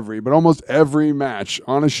not every, but almost every match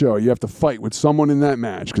on a show. You have to fight with someone in that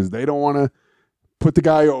match because they don't want to put the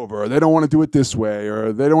guy over, or they don't want to do it this way,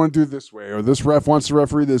 or they don't want to do it this way, or this ref wants to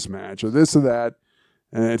referee this match, or this or that.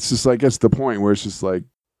 And it's just like, it's the point where it's just like,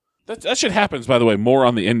 That shit happens, by the way, more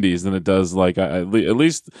on the indies than it does. Like at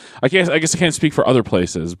least, I guess I can't speak for other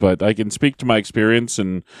places, but I can speak to my experience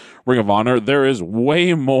in Ring of Honor. There is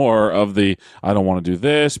way more of the I don't want to do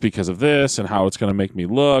this because of this and how it's going to make me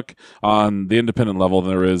look on the independent level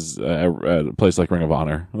than there is at a place like Ring of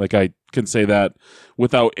Honor. Like I can say that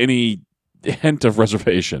without any hint of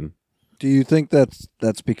reservation. Do you think that's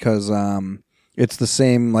because it's the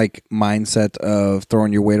same like mindset of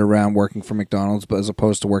throwing your weight around working for McDonald's, but as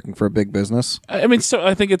opposed to working for a big business? I mean, so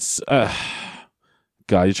I think it's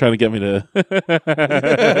God, you're trying to get me to.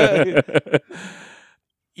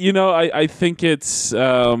 I think it's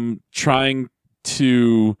trying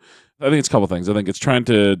to. I think it's a couple things. I think it's trying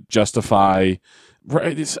to justify.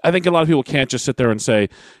 Right. I think a lot of people can't just sit there and say,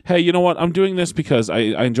 hey, you know what? I'm doing this because I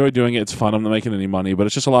enjoy doing it. It's fun. I'm not making any money, but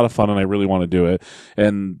it's just a lot of fun and I really want to do it.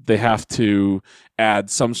 And they have to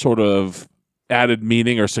add some sort of added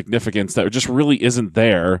meaning or significance that just really isn't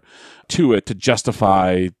there to it to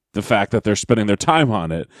justify the fact that they're spending their time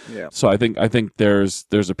on it. Yeah. So I think there's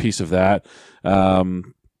a piece of that.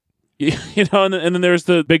 And then there's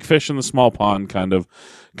the big fish in the small pond kind of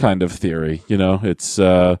theory. It's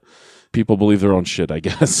people believe their own shit, I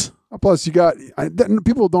guess. Plus,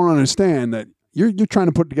 people don't understand that you're trying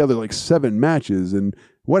to put together like 7 matches, and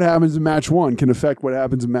what happens in match 1 can affect what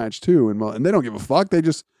happens in match 2, and they don't give a fuck. They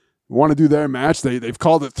just want to do their match. They've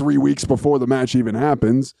called it 3 weeks before the match even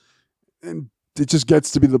happens, and it just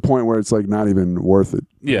gets to be the point where it's like not even worth it.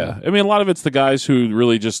 Yeah, I mean, a lot of it's the guys who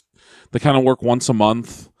really they kind of work once a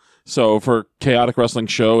month. So for Chaotic Wrestling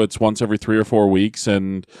Show, it's once every 3 or 4 weeks,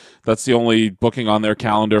 and that's the only booking on their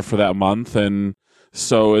calendar for that month. And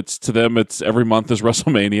so it's to them, it's every month is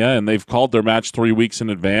WrestleMania, and they've called their match 3 weeks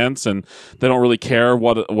in advance, and they don't really care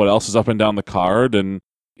what else is up and down the card. And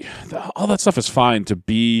all that stuff is fine to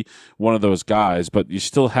be one of those guys, but you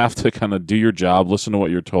still have to kind of do your job, listen to what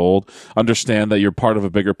you're told, understand that you're part of a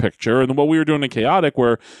bigger picture. And what we were doing in Chaotic,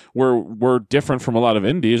 where we're different from a lot of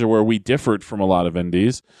indies, or where we differed from a lot of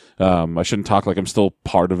indies. I shouldn't talk like I'm still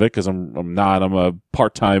part of it, because I'm not. I'm a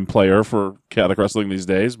part-time player for Chaotic Wrestling these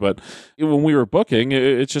days. But when we were booking,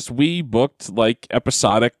 it's just we booked like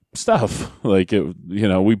episodic stuff. Like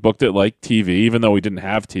we booked it like TV, even though we didn't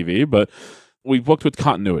have TV, but we booked with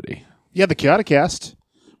continuity. Yeah, the Chaotic Cast.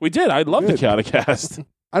 We did. I love the Chaotic Cast.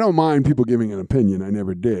 I don't mind people giving an opinion. I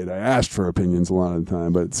never did. I asked for opinions a lot of the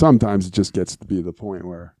time, but sometimes it just gets to be the point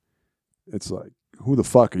where it's like, who the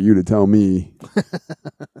fuck are you to tell me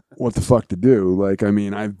what the fuck to do? Like, I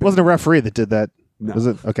mean, wasn't a referee that did that. No. Was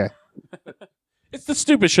it? Okay. It's the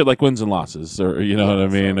stupid shit like wins and losses, or you know what I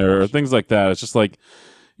mean, or things like that. It's just like,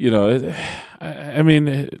 and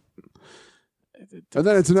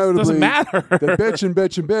then it's inevitably doesn't matter. They bitch and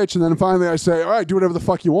bitch and bitch, and then finally I say, all right, do whatever the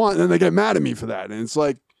fuck you want, and then they get mad at me for that. And it's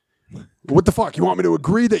like, what the fuck? You want me to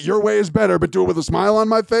agree that your way is better, but do it with a smile on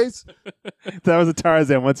my face? That was a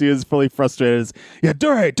Tarzan once he was fully frustrated. Yeah, do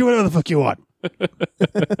whatever the fuck you want.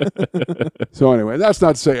 So anyway, that's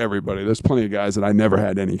not to say everybody. There's plenty of guys that I never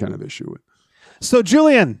had any kind of issue with. So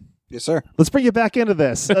Julian. Yes, sir. Let's bring you back into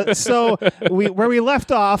this. So where we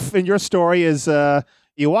left off in your story is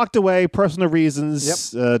you walked away, personal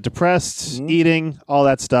reasons, depressed, eating, all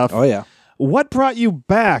that stuff. Oh, yeah. What brought you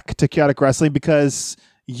back to Chaotic Wrestling? Because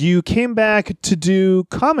you came back to do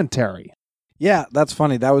commentary. Yeah, that's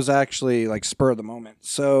funny. That was actually like spur of the moment.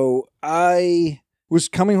 So I was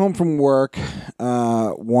coming home from work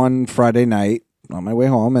one Friday night on my way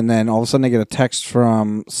home, and then all of a sudden I get a text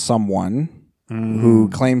from someone who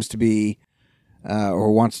claims to be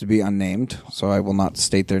or wants to be unnamed, so I will not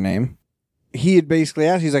state their name. He had basically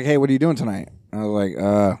asked, he's like, hey, what are you doing tonight? I was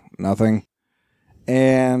like, nothing.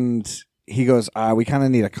 And he goes, we kind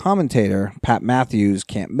of need a commentator. Pat Matthews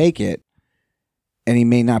can't make it, and he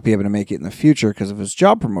may not be able to make it in the future because of his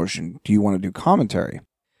job promotion. Do you want to do commentary?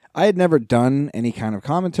 I had never done any kind of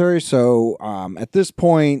commentary, so at this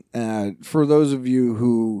point, for those of you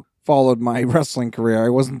who followed my wrestling career, I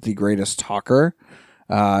wasn't the greatest talker.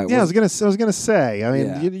 I was gonna say. I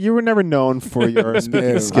mean, you were never known for your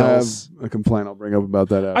speaking skills. I have a complaint I'll bring up about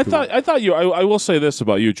that after. I thought you. I will say this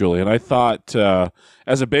about you, Julian. I thought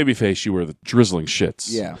as a babyface, you were the drizzling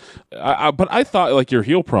shits. Yeah. But I thought like your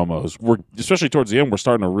heel promos were, especially towards the end, were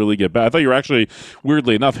starting to really get bad. I thought you were actually,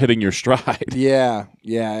 weirdly enough, hitting your stride. Yeah.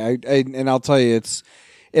 And I'll tell you,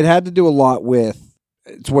 it had to do a lot with,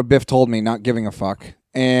 it's what Biff told me, not giving a fuck.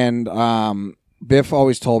 And Biff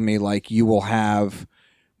always told me, like, you will have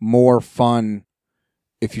more fun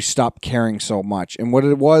if you stop caring so much. And what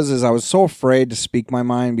it was is I was so afraid to speak my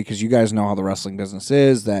mind, because you guys know how the wrestling business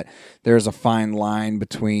is, that there's a fine line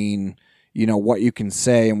between, you know, what you can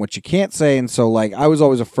say and what you can't say. And so, like, I was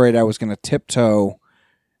always afraid I was going to tiptoe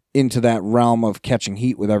into that realm of catching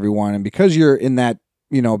heat with everyone. And because you're in that,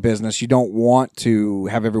 you know, business, you don't want to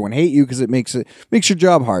have everyone hate you, because it makes your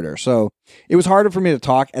job harder. So it was harder for me to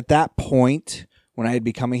talk. At that point, when I had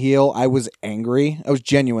become a heel, I was angry. I was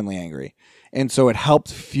genuinely angry. And so it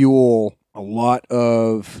helped fuel a lot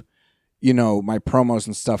of, you know, my promos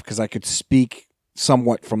and stuff, because I could speak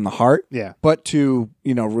somewhat from the heart. Yeah. But to,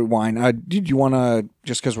 rewind, did you want to,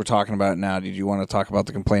 just because we're talking about it now, did you want to talk about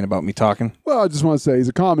the complaint about me talking? Well, I just want to say he's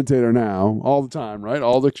a commentator now, all the time, right?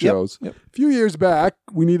 All the shows. Yep. A few years back,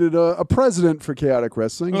 we needed a president for Chaotic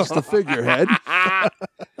Wrestling, just a figurehead.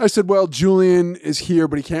 I said, well, Julian is here,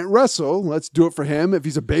 but he can't wrestle. Let's do it for him. If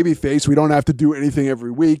he's a babyface, we don't have to do anything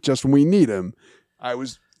every week, just when we need him. I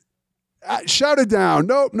was shouted down.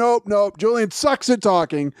 Nope. Julian sucks at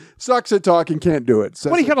talking, can't do it.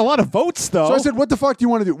 So Well, he got a lot of votes, though. I said, what the fuck do you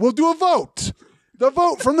want to do? We'll do a vote. The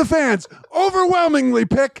vote from the fans overwhelmingly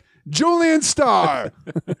pick Julian Starr.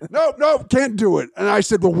 Nope, can't do it. And I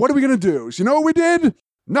said, well, what are we going to do? So you know what we did?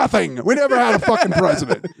 Nothing. We never had a fucking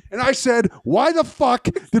president. And I said, why the fuck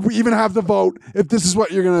did we even have the vote if this is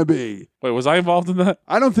what you're going to be? Wait, was I involved in that?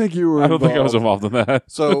 I don't think you were I don't think I was involved. involved in that.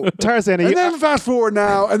 So, Tarzan, And then fast forward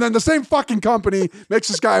now, and then the same fucking company makes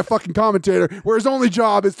this guy a fucking commentator where his only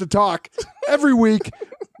job is to talk every week.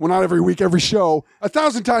 Well, not every week, every show,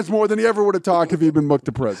 1,000 times more than he ever would have talked if he'd been booked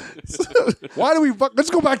to president. Why do we? Let's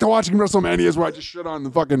go back to watching WrestleManias where I just shit on the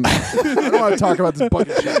fucking. I don't want to talk about this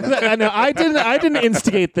bucket shit. I know I didn't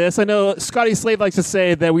instigate this. I know Scotty Slade likes to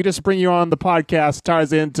say that we just bring you on the podcast,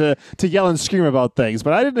 Tarzan, to yell and scream about things,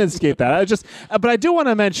 but I didn't instigate that. But I do want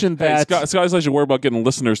to mention Hey, that Scotty's like should worry about getting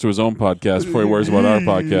listeners to his own podcast before he worries about our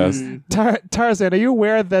podcast. Tarzan, are you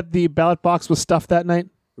aware that the ballot box was stuffed that night?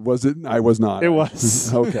 Was it? I was not. It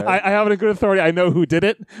was. Okay. I have it in good authority. I know who did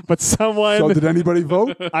it, but someone. So did anybody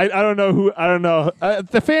vote? I don't know who. I don't know.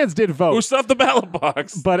 The fans did vote. Who stuffed the ballot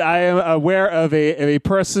box? But I am aware of a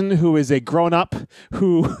person who is a grown-up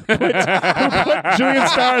who put Julian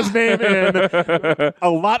Starr's name in a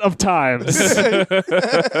lot of times.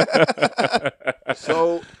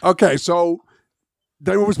 So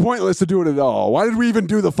then it was pointless to do it at all. Why did we even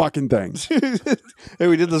do the fucking thing? hey,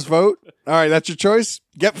 we did this vote. All right, that's your choice.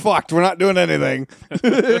 Get fucked. We're not doing anything.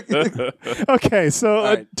 Okay, so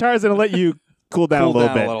right. Tarzan, I'll let you cool down a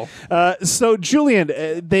little bit. So, Julian,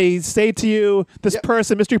 they say to you, this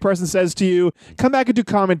person, mystery person says to you, come back and do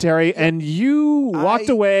commentary, and you walked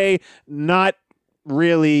away not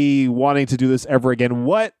really wanting to do this ever again.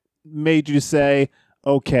 What made you say,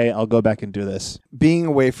 okay, I'll go back and do this? Being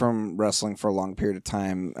away from wrestling for a long period of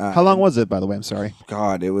time. How long was it, by the way? I'm sorry.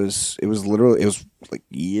 God, it was literally, it was like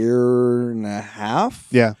a year and a half.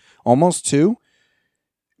 Yeah. Almost 2.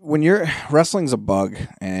 When wrestling's a bug,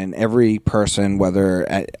 and every person,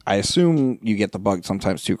 I assume you get the bug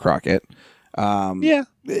sometimes too, Crockett. Yeah.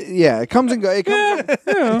 Yeah, it comes and goes.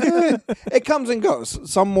 It comes and goes.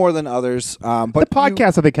 Some more than others. But The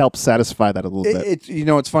podcast, I think, helps satisfy that a little bit.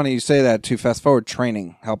 It's funny you say that too. Fast forward,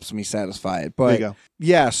 training helps me satisfy it. But There you go.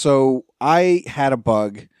 yeah, so I had a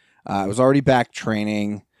bug. I was already back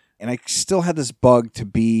training, and I still had this bug to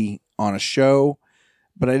be on a show,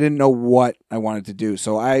 but I didn't know what I wanted to do.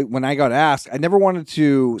 So when I got asked, I never wanted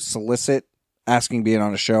to solicit asking being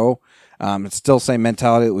on a show. It's still the same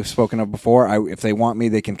mentality that we've spoken of before. If they want me,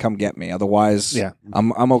 they can come get me. Otherwise, Yeah.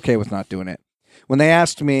 I'm okay with not doing it. When they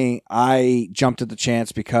asked me, I jumped at the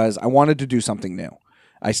chance because I wanted to do something new.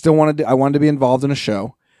 I wanted to be involved in a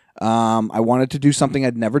show. I wanted to do something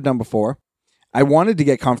I'd never done before. I wanted to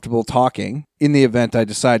get comfortable talking in the event I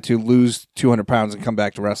decide to lose 200 pounds and come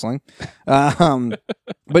back to wrestling.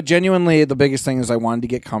 But genuinely, the biggest thing is I wanted to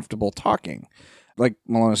get comfortable talking. Like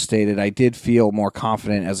Malone stated, I did feel more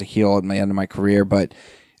confident as a heel at the end of my career, but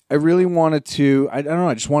I really wanted to, I don't know,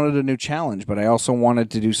 I just wanted a new challenge, but I also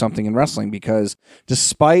wanted to do something in wrestling because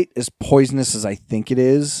despite as poisonous as I think it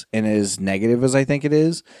is and as negative as I think it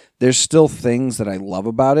is, there's still things that I love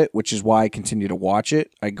about it, which is why I continue to watch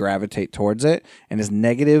it. I gravitate towards it. And as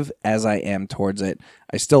negative as I am towards it,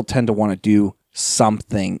 I still tend to want to do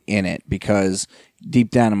something in it because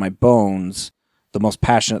deep down in my bones, the most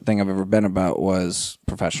passionate thing I've ever been about was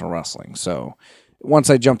professional wrestling. So once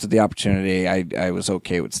I jumped at the opportunity, I was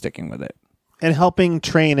okay with sticking with it. And helping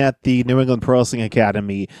train at the New England Pro Wrestling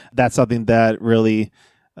Academy, that's something that really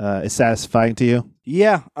is satisfying to you?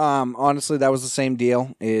 Yeah, honestly, that was the same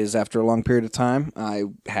deal. Is after a long period of time, I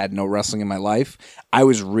had no wrestling in my life. I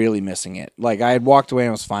was really missing it. Like, I had walked away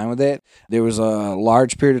and was fine with it. There was a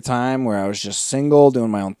large period of time where I was just single,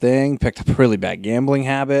 doing my own thing, picked up a really bad gambling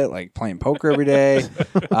habit, like playing poker every day.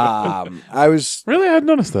 I was Really? I hadn't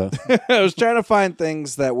noticed that. I was trying to find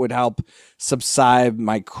things that would help subside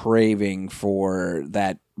my craving for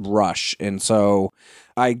that rush. And so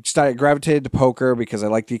I gravitated to poker because I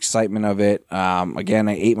liked the excitement of it. Again,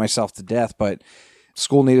 I ate myself to death, but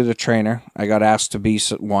school needed a trainer. I got asked to be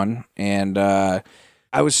one, and I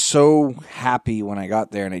was so happy when I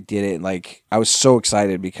got there and I did it. Like, I was so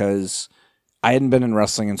excited because I hadn't been in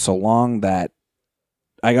wrestling in so long that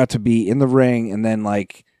I got to be in the ring, and then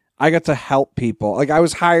like I got to help people. Like I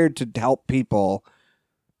was hired to help people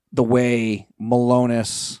the way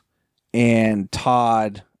Malonis and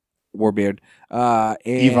Todd Warbeard, and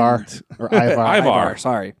Ivar or Ivar. Ivar.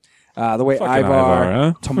 Sorry. The way Fucking Ivar,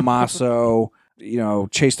 huh? Tommaso,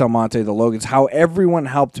 Chase Del Monte, the Logans, how everyone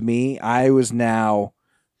helped me, I was now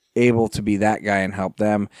able to be that guy and help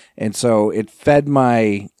them. And so it fed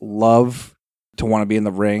my love to want to be in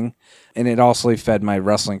the ring. And it also fed my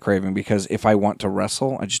wrestling craving, because if I want to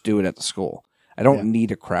wrestle, I just do it at the school. I don't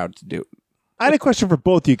need a crowd to do it. I had a question for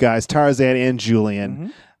both you guys, Tarzan and Julian. Mm-hmm.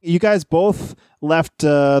 You guys both left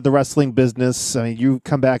the wrestling business. I mean, you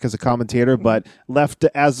come back as a commentator, but left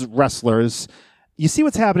as wrestlers. You see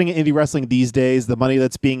what's happening in indie wrestling these days, the money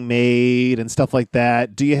that's being made and stuff like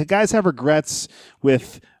that. Do you guys have regrets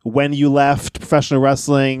with when you left professional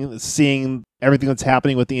wrestling, seeing everything that's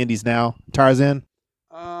happening with the indies now? Tarzan?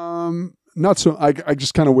 Not so. I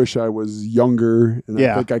just kind of wish I was younger, and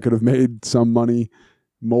I think I could have made some money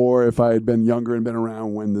more if I had been younger and been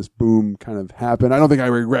around when this boom kind of happened. I don't think I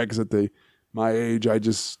regret, because at my age, I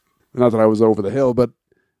just, not that I was over the hill, but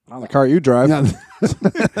On the car you drive. yeah,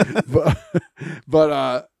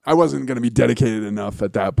 but I wasn't going to be dedicated enough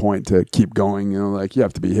at that point to keep going. Like you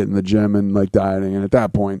have to be hitting the gym and like dieting, and at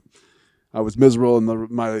that point, I was miserable in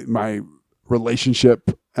my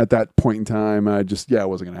relationship at that point in time. It wasn't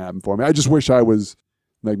going to happen for me. I just wish I was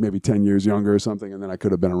like maybe 10 years younger or something, and then I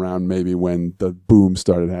could have been around maybe when the boom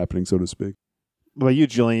started happening, so to speak. What about you,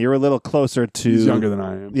 Julian? You're a little closer to... He's younger than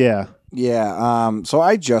I am. Yeah. Yeah, so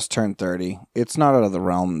I just turned 30. It's not out of the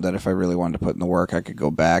realm that if I really wanted to put in the work, I could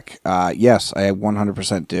go back. Yes, I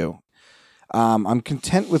 100% do. I'm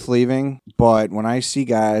content with leaving, but when I see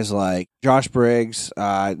guys like Josh Briggs,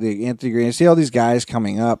 the Anthony Green, I see all these guys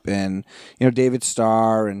coming up, and David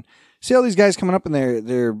Starr, and see all these guys coming up, and they're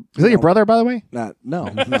Is that your brother, by the way? no,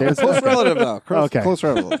 close relative though. Close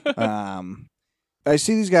relative. I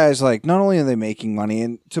see these guys, like, not only are they making money,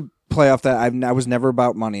 and to play off that, I was never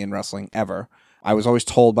about money in wrestling ever. I was always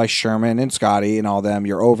told by Sherman and Scotty and all them,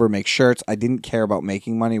 you're over, make shirts. I didn't care about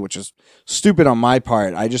making money, which is stupid on my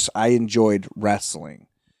part. I enjoyed wrestling,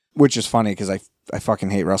 which is funny because I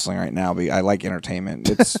fucking hate wrestling right now, but I like entertainment.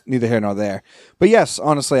 It's neither here nor there. But yes,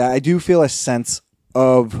 honestly, I do feel a sense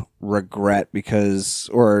of regret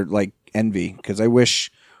or like envy, because I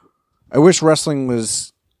wish wrestling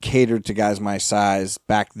was catered to guys my size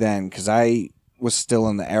back then, because I was still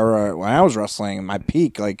in the era when I was wrestling, my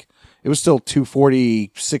peak, like, it was still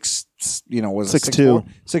 246, was it 6'2",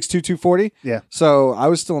 240? Yeah. So I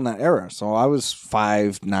was still in that era. So I was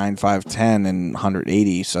 5'9", 5'10", and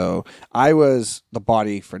 180. So I was the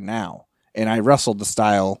body for now, and I wrestled the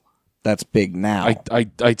style that's big now.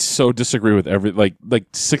 I so disagree with like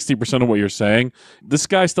 60% of what you're saying. This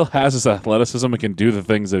guy still has his athleticism and can do the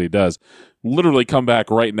things that he does. Literally come back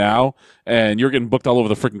right now and you're getting booked all over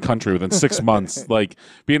the freaking country within 6 months. Like,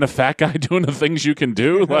 being a fat guy doing the things you can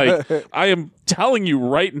do, like, I am telling you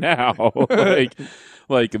right now,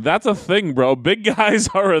 like that's a thing, bro. Big guys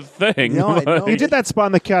are a thing. No, I know. You did that spot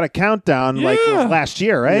on the Countdown like last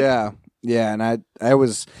year, right? Yeah. Yeah, and that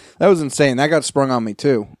was insane. That got sprung on me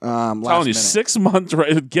too. I'm telling you, 6 months,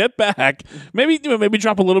 right? Get back. Maybe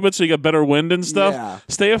drop a little bit so you get better wind and stuff. Yeah.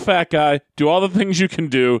 Stay a fat guy. Do all the things you can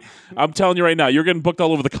do. I'm telling you right now, you're getting booked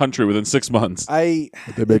all over the country within 6 months. Did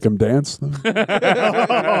they make him dance? Oh,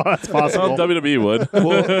 that's possible. Well, WWE would.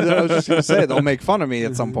 Well, I was just gonna say they'll make fun of me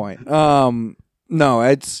at some point.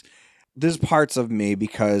 No, there's parts of me,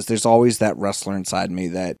 because there's always that wrestler inside me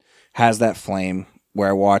that has that flame, where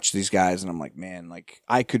I watch these guys and I'm like, man, like,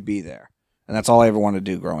 I could be there. And that's all I ever wanted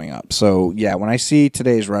to do growing up. So, yeah, when I see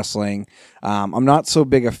today's wrestling, I'm not so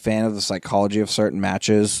big a fan of the psychology of certain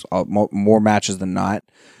matches, more matches than not.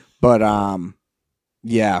 But,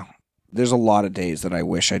 yeah, there's a lot of days that I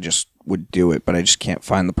wish I just would do it, but I just can't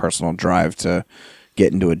find the personal drive to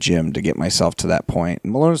get into a gym to get myself to that point.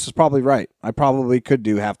 And Malonis is probably right. I probably could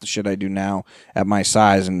do half the shit I do now at my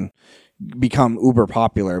size and become uber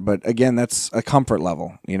popular, but again, that's a comfort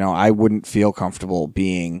level. I wouldn't feel comfortable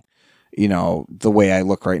being, the way I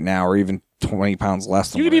look right now, or even 20 pounds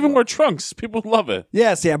less than You could even wear trunks. People love it.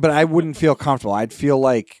 Yes, yeah, but I wouldn't feel comfortable. I'd feel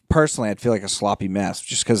like a sloppy mess,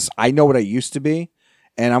 just because I know what I used to be,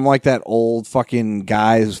 and I'm like that old fucking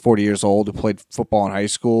guy who's 40 years old who played football in high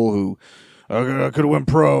school who I could have went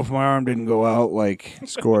pro if my arm didn't go out. Like,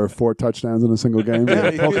 Score 4 touchdowns in a single game.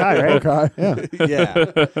 Hawkeye, right? Hawkeye. Yeah.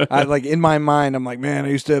 yeah. I like, in my mind, I'm like, man, I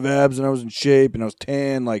used to have abs and I was in shape and I was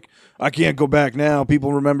tan. Like, I can't go back now.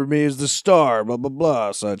 People remember me as the star, blah, blah,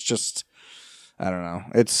 blah. So it's just, I don't know.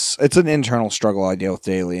 It's an internal struggle I deal with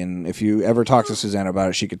daily, and if you ever talk to Suzanne about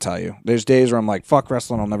it, she could tell you. There's days where I'm like, fuck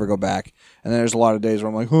wrestling, I'll never go back. And then there's a lot of days where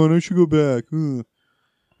I'm like, oh, I should go back.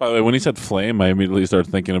 By the way, when he said flame, I immediately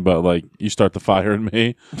started thinking about like you start the fire in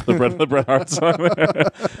me, the Bret Hart song.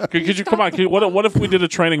 could you come on? What if we did a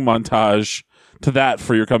training montage to that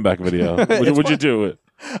for your comeback video? Would you do it?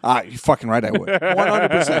 You're fucking right, I would.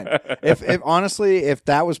 100%. If honestly, if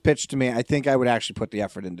that was pitched to me, I think I would actually put the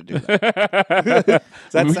effort in to do that.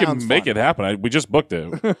 We can make it happen. We just booked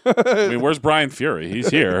it. I mean, where's Brian Fury? He's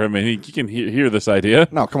here. I mean, he can hear this idea.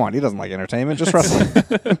 No, come on. He doesn't like entertainment, just wrestling.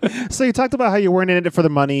 So you talked about how you weren't in it for the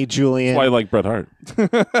money, Julian. That's why I like Bret Hart.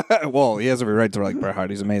 Well, he has every right to like Bret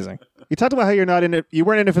Hart. He's amazing. You talked about how you're not in it. You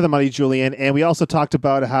weren't in it for the money, Julian, and we also talked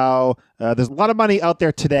about how there's a lot of money out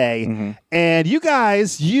there today. And you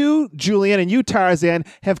guys, you Julian and you Tarzan,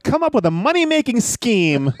 have come up with a money-making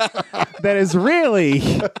scheme that is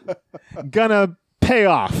really gonna pay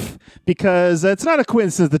off, because it's not a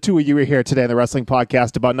coincidence the two of you are here today on the Wrestling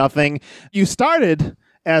Podcast About Nothing. You started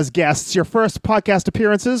as guests. Your first podcast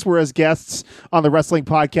appearances were as guests on the Wrestling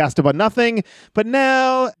Podcast About Nothing. But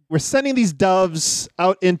now we're sending these doves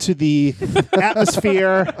out into the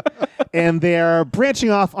atmosphere, and they're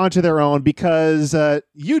branching off onto their own, because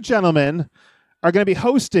you gentlemen are going to be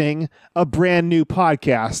hosting a brand new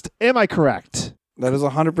podcast. Am I correct? That is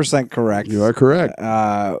 100% correct. You are correct.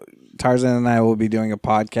 Tarzan and I will be doing a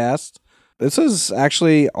podcast. This is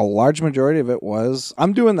actually a large majority of it was,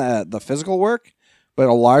 I'm doing the physical work, but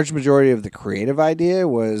a large majority of the creative idea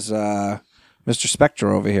was Mr.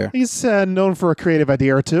 Spectre over here. He's known for a creative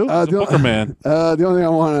idea or two. The Booker man. The only thing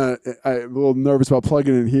I'm a little nervous about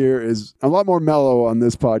plugging in here is I'm a lot more mellow on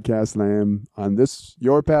this podcast than I am on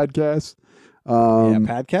your podcast.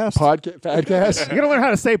 Podcast? Podcast. You're going to learn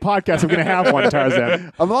how to say podcast. We're going to have one,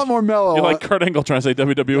 Tarzan. I'm a lot more mellow. You're like Kurt Angle trying to say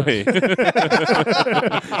WWE.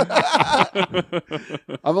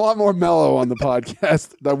 I'm a lot more mellow on the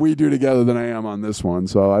podcast that we do together than I am on this one.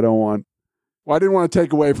 So I didn't want to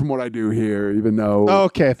take away from what I do here, even though.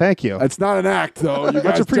 Okay, thank you. It's not an act, though. You guys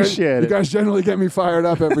Much appreciated. You guys generally get me fired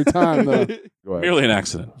up every time, though. Go ahead. Merely an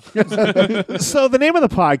accident. So the name of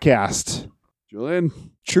the podcast, Julian.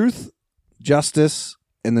 Truth, Justice,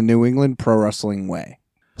 in the New England Pro Wrestling Way.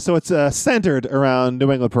 so it's centered around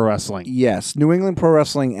New England Pro Wrestling. Yes, New England Pro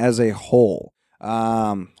Wrestling as a whole.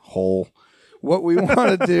 What we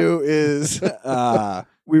want to do is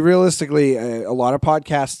we realistically, a lot of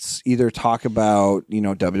podcasts either talk about,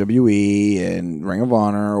 WWE and Ring of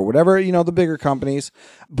Honor or whatever, the bigger companies.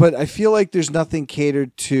 But I feel like there's nothing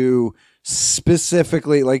catered to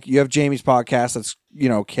specifically, like you have Jamie's podcast that's,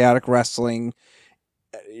 Chaotic Wrestling,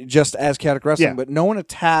 just as Chaotic Wrestling, Yeah. but no one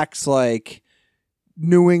attacks like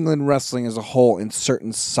New England wrestling as a whole in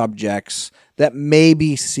certain subjects that may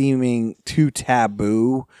be seeming too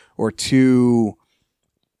taboo or too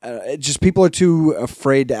just people are too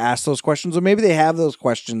afraid to ask those questions, or maybe they have those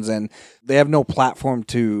questions and they have no platform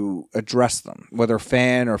to address them, whether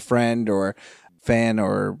fan or friend or fan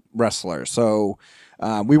or wrestler. So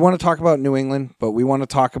we want to talk about New England, but we want to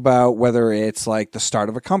talk about whether it's like the start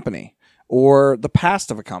of a company or the past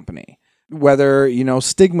of a company, whether,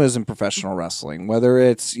 stigmas in professional wrestling, whether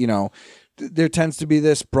it's, there tends to be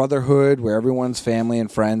this brotherhood where everyone's family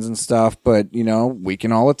and friends and stuff, but, we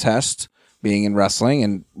can all attest being in wrestling,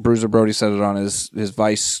 and Bruiser Brody said it on his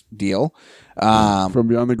Vice deal. From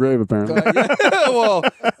Beyond the Grave, apparently. Well,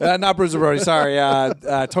 not Bruiser Brody, sorry.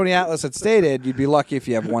 Tony Atlas had stated you'd be lucky if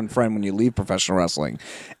you have one friend when you leave professional wrestling.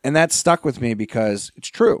 And that stuck with me because it's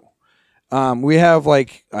true. We have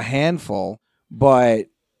like a handful, but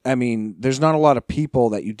I mean, there's not a lot of people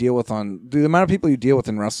that you deal with the amount of people you deal with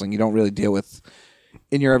in wrestling, you don't really deal with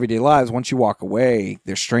in your everyday lives. Once you walk away,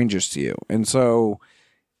 they're strangers to you. And so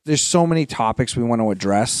there's so many topics we want to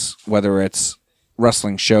address, whether it's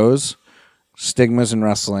wrestling shows, stigmas in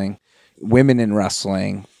wrestling, women in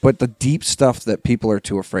wrestling, but the deep stuff that people are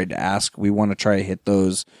too afraid to ask, we want to try to hit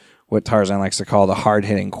those, what Tarzan likes to call the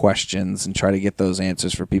hard-hitting questions, and try to get those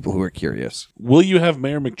answers for people who are curious. Will you have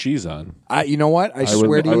Mayor McCheese on? You know what? I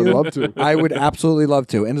swear to you, I would love to. I would absolutely love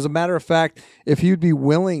to. And as a matter of fact, if you'd be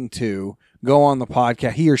willing to go on the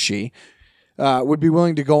podcast, he or she would be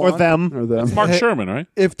willing to go Or on. them. Or them. Mark Sherman, right?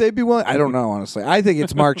 If they'd be willing, I don't know, honestly. I think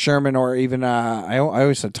it's Mark Sherman or even, I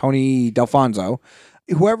always said Tony Delfonso.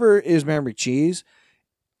 Whoever is Mayor McCheese,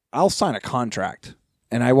 I'll sign a contract,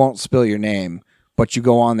 and I won't spill your name, but you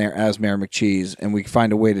go on there as Mayor McCheese, and we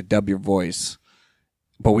find a way to dub your voice,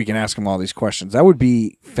 but we can ask him all these questions. That would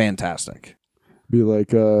be fantastic. Be like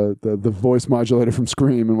the voice modulator from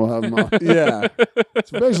Scream, and we'll have him on. Yeah.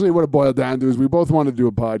 So basically what it boiled down to is we both wanted to do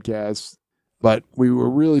a podcast. But we were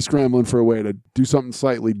really scrambling for a way to do something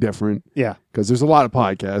slightly different Yeah. because there's a lot of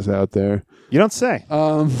podcasts out there. You don't say.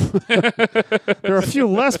 There are a few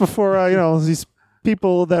less before, these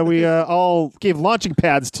people that we all gave launching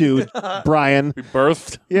pads to, Brian.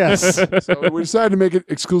 Birthed. Yes. So we decided to make it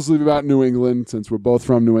exclusively about New England since we're both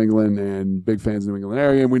from New England and big fans of the New England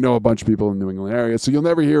area, and we know a bunch of people in the New England area. So you'll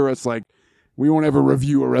never hear us we won't ever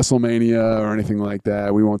review a WrestleMania or anything like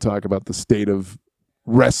that. We won't talk about the state of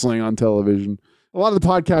wrestling on television. A lot of the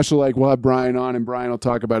podcasts are we'll have Brian on, and Brian will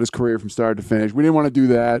talk about his career from start to finish. We didn't want to do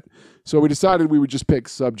that. So we decided we would just pick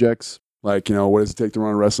subjects what does it take to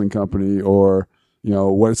run a wrestling company, or,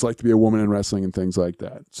 what it's like to be a woman in wrestling and things like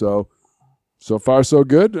that. So far, so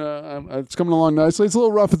good. It's coming along nicely. It's a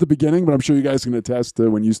little rough at the beginning, but I'm sure you guys can attest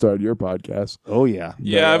to when you started your podcast. Oh, yeah.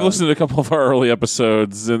 Yeah, I've listened to a couple of our early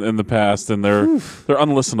episodes in the past, and they're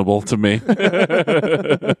unlistenable to me.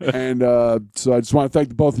 And so I just want to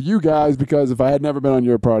thank both of you guys, because if I had never been on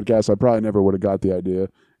your podcast, I probably never would have got the idea,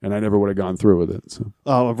 and I never would have gone through with it. So.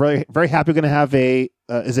 I'm very, very happy we're going to have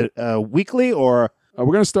is it weekly or... We're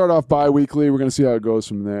going to start off bi-weekly. We're going to see how it goes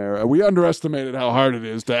from there. We underestimated how hard it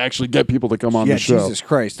is to actually get people to come on the show. Jesus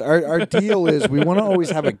Christ. Our deal is we want to always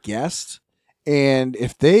have a guest, and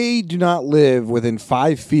if they do not live within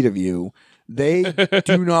 5 feet of you, they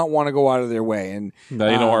do not want to go out of their way. And Now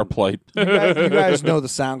you know our plight. you guys know the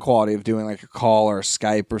sound quality of doing a call or a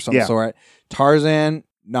Skype or some sort. Tarzan,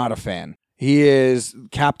 not a fan. He is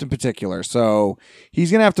Captain Particular, so he's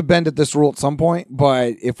going to have to bend at this rule at some point.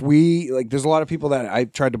 But if we, there's a lot of people that I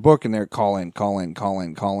tried to book and they're call in.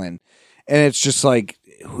 And it's just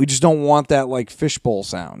we just don't want that fishbowl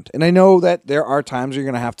sound. And I know that there are times you're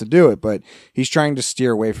going to have to do it, but he's trying to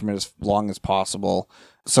steer away from it as long as possible.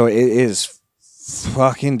 So it is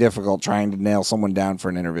fucking difficult trying to nail someone down for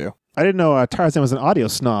an interview. I didn't know Tarzan was an audio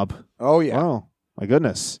snob. Oh, yeah. Wow. My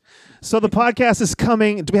goodness. So the podcast is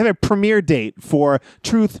coming. Do we have a premiere date for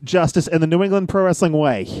Truth, Justice, and the New England Pro Wrestling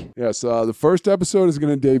Way? Yes, the first episode is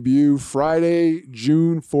going to debut Friday,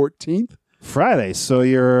 June 14th. Friday. So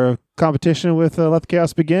your competition with Let the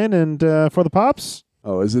Chaos Begin and For the Pops?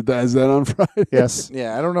 Oh, is that on Friday? Yes.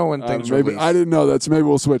 Yeah, I don't know when things maybe release. I didn't know that, so maybe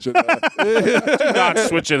we'll switch it. Do not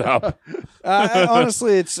switch it up.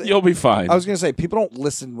 Honestly, it's... You'll be fine. I was going to say, people don't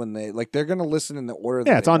listen when they... they're going to listen in the order that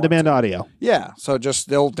Yeah, it's they on-demand want to. audio. Yeah, so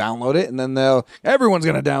they'll download it, and then everyone's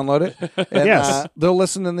going to download it. And, Yes. they'll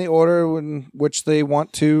listen in the order in which they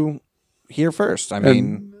want to hear first. I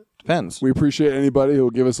mean, depends. We appreciate anybody who will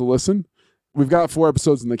give us a listen. We've got 4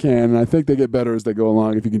 episodes in the can, and I think they get better as they go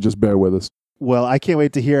along, if you can just bear with us. Well, I can't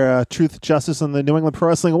wait to hear Truth, Justice, and the New England Pro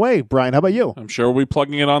Wrestling Way. Brian, how about you? I'm sure we'll be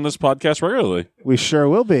plugging it on this podcast regularly. We sure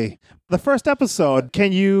will be. The first episode,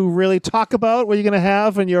 can you really talk about what you're going to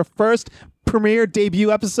have in your first premiere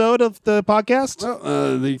debut episode of the podcast?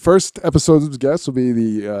 Well, the first episode's guest will be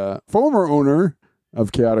the former owner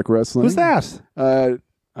of Chaotic Wrestling. Who's that?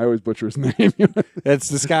 I always butcher his name. It's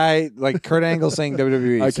this guy, Kurt Angle saying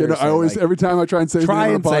WWE. I always, every time I try and say his name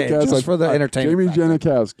on a say it, podcast, just for the entertainment Jamie factor.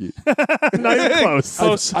 Janikowski. Not even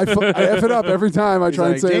close. I F it up every time I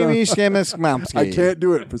try and say Jamie it. Shemowski. I can't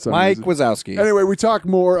do it for some Mike reason. Wazowski. Anyway, we talk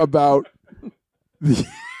more about the...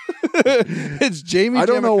 It's Jamie I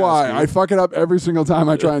don't know why. Janikowski. I fuck it up every single time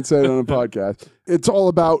I try and say it on a podcast. It's all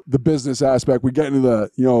about the business aspect. We get into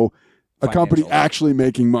the, a company Financial. actually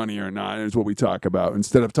making money or not is what we talk about,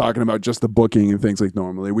 instead of talking about just the booking and things like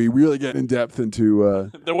normally. We really get in depth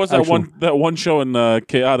into There was that one show in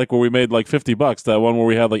Chaotic where we made $50. That one where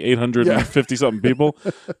we had 850 something people.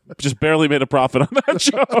 Just barely made a profit on that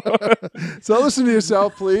show. So listen to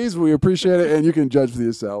yourself, please. We appreciate it, and you can judge for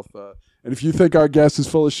yourself. And if you think our guest is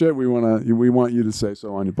full of shit, we want you to say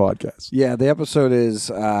so on your podcast. Yeah, the episode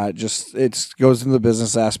is it goes into the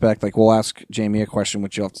business aspect. We'll ask Jamie a question,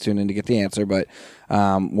 which you'll have to tune in to get the answer. But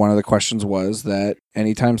one of the questions was that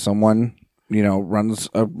anytime someone runs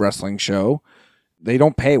a wrestling show, they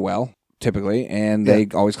don't pay well typically, and they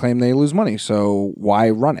always claim they lose money. So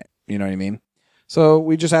why run it? You know what I mean? So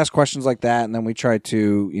we just ask questions like that, and then we try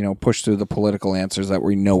to push through the political answers that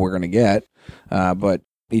we know we're going to get, but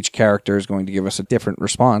each character is going to give us a different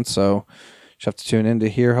response, so you just have to tune in to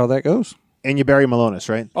hear how that goes. And you Barry Malonis,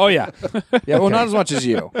 right? Oh, yeah. Yeah, well, not as much as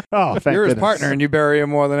you. Oh, thank You're his goodness. partner, and you bury him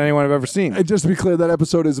more than anyone I've ever seen. And just to be clear, that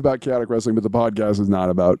episode is about Chaotic Wrestling, but the podcast is not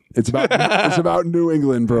about. It's about New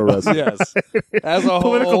England Pro Wrestling. Yes, as a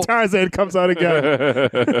Political whole. Tarzan comes out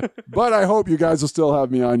again. But I hope you guys will still have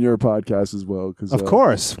me on your podcast as well, because Of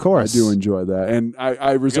course. I do enjoy that, and I We're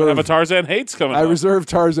going to reserve. have a Tarzan Hates coming I up. reserve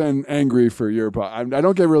Tarzan angry for your pod. I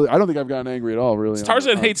don't think I've gotten angry at all. Really,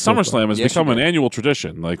 Tarzan on- Hates on- SummerSlam has Yes, become you an did. annual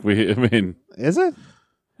tradition. Is it?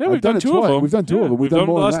 Yeah, I've we've done done it 2 of twice. them. We've done 2 of them. We've We've done done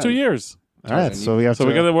more the than last that. 2 years. All right, so we have So to.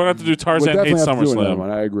 we're gonna have to do We'll Tarzan definitely hates have to do another SummerSlam. one.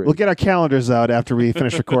 I agree. We'll get our calendars out after we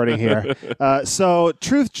finish recording here. So,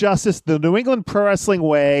 Truth, Justice, the New England Pro Wrestling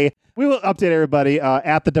Way. We will update everybody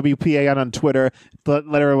at the WPA on Twitter. Let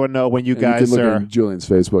everyone know when you And guys you can look are. on Julian's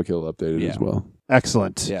Facebook. He'll update it Yeah. as well.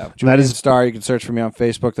 Excellent. Yeah, That Julian is Star. You can search for me on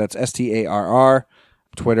Facebook. That's STARR.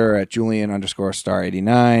 Twitter at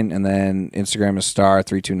Julian_star89, and then Instagram is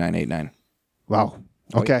star32989. wow.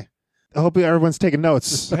 Okay. I hope everyone's taking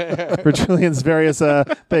notes for Julian's various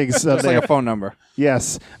things. It's like a phone number.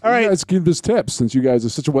 Yes. All You right. guys give us tips since you guys are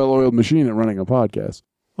such a well-oiled machine at running a podcast.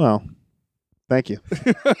 Well, thank you.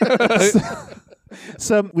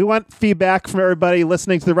 So we want feedback from everybody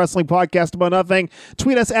listening to the Wrestling Podcast About Nothing.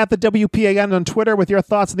 Tweet us at the WPAN on Twitter with your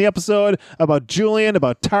thoughts on the episode, about Julian,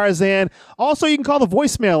 about Tarzan. Also, you can call the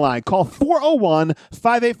voicemail line. Call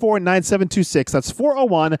 401-584-9726. That's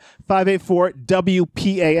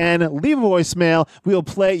 401-584-WPAN. Leave a voicemail. We will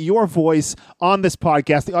play your voice on this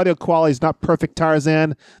podcast. The audio quality is not perfect,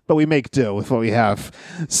 Tarzan, but we make do with what we have.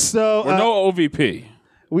 So We're no OVP.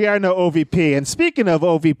 we are no OVP. And speaking of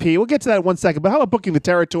OVP, we'll get to that in 1 second. But how about Booking the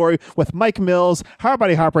Territory with Mike Mills,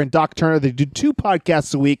 Hardbody Harper, and Doc Turner? They do 2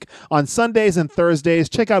 podcasts a week on Sundays and Thursdays.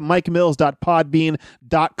 Check out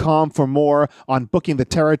mikemills.podbean.com for more on Booking the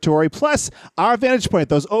Territory. Plus, our Vantage Point,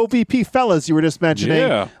 those OVP fellas you were just mentioning.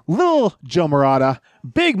 Yeah. Little Joe Murata,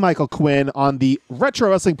 Big Michael Quinn on the Retro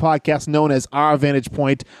Wrestling Podcast known as Our Vantage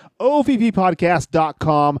Point.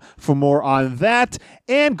 OVPpodcast.com for more on that.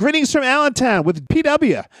 And greetings from Allentown with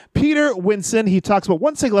PW, Peter Winson. He talks about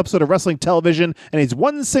one single episode of wrestling television, and he's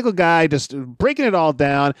one single guy just breaking it all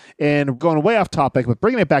down and going way off topic, but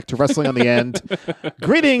bringing it back to wrestling on the end.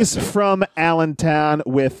 Greetings from Allentown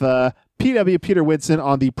with PW Peter Winson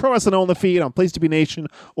on the Pro Wrestling Only feed on Place to Be Nation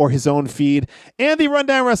or his own feed, and the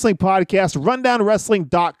Rundown Wrestling Podcast,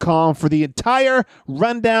 rundownwrestling.com for the entire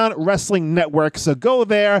Rundown Wrestling Network. So go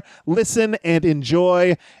there, listen, and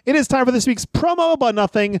enjoy. It is time for this week's promo about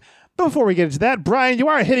nothing. But before we get into that, Brian, you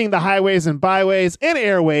are hitting the highways and byways and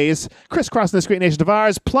airways, crisscrossing this great nation of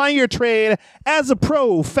ours, plying your trade as a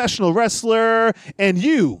professional wrestler, and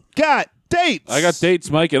you got dates. I got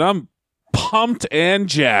dates, Mike, and I'm pumped and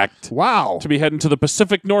jacked Wow. to be heading to the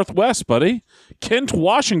Pacific Northwest, buddy. Kent,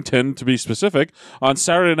 Washington, to be specific, on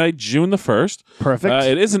Saturday night, June the 1st. Perfect.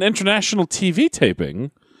 It is an international TV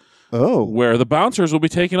taping Oh, where the Bouncers will be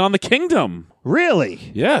taking on the Kingdom. really?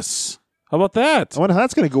 Yes. How about that? I wonder how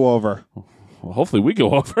that's going to go over. Well, hopefully we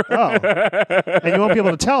go over. Oh. And you won't be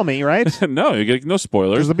able to tell me, right? No, you get no Because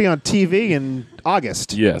spoilers. it'll be on TV in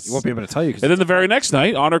August. Yes. You won't be able to tell you. 'cause And then the very next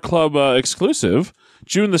night, Honor Club exclusive,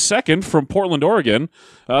 June the 2nd from Portland, Oregon,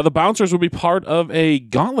 the Bouncers will be part of a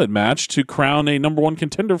gauntlet match to crown a number 1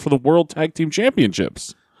 contender for the World Tag Team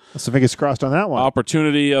Championships. So fingers crossed on that one.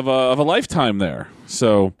 Opportunity of a lifetime there.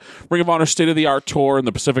 So, Ring of Honor State of the Art Tour in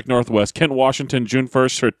the Pacific Northwest, Kent, Washington, June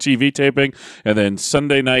 1st for TV taping, and then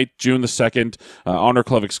Sunday night, June the 2nd, Honor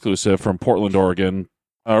Club exclusive from Portland, Oregon.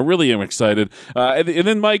 Really am excited. And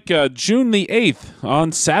then, Mike, June the 8th,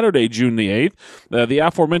 on Saturday, June the 8th, the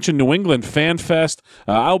aforementioned New England Fan Fest.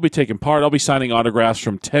 I'll be taking part. I'll be signing autographs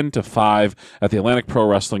from 10 to 5 at the Atlantic Pro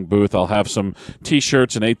Wrestling booth. I'll have some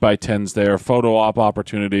T-shirts and 8x10s there, photo op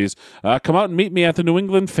opportunities. Come out and meet me at the New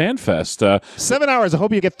England Fan Fest. 7 hours. I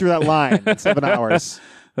hope you get through that line in 7 hours.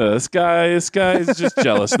 This guy is just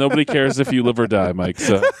jealous. Nobody cares if you live or die, Mike.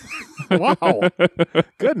 So. Wow.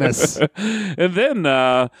 Goodness. And then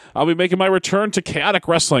I'll be making my return to Chaotic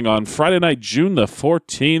Wrestling on Friday night, June the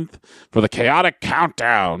 14th for the Chaotic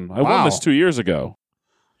Countdown. I won Wow. this 2 years ago.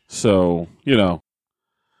 So,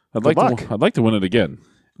 I'd Good luck. like to win it again.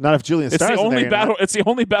 Not if Julian It's Starr's the in only there, battle it's the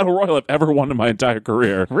only battle royal I've ever won in my entire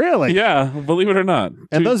career. Really? Yeah, believe it or not.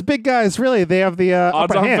 And those big guys, really, they have the odds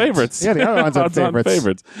upper on hand. favorites. Yeah, the other odds on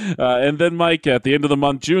favorites. And then, Mike, at the end of the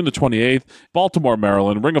month, June the 28th, Baltimore,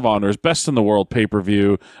 Maryland, Ring of Honor's Best in the World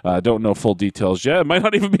pay-per-view. Don't know full details yet. It might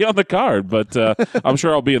not even be on the card, but I'm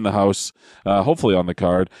sure I'll be in the house, hopefully on the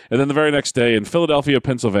card. And then the very next day in Philadelphia,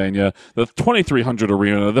 Pennsylvania, the 2300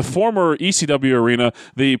 Arena, the former ECW Arena,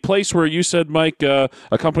 the place where you said, Mike, a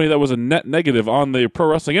company that was a net negative on the pro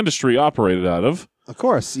wrestling industry operated out of. Of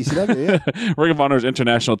course, ECW, yeah. Ring of Honor's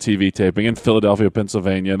international TV taping in Philadelphia,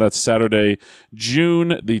 Pennsylvania. That's Saturday,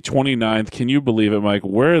 June the 29th. Can you believe it, Mike?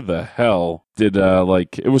 Where the hell did,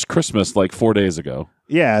 it was Christmas 4 days ago.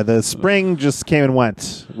 Yeah, the spring just came and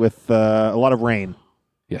went with a lot of rain.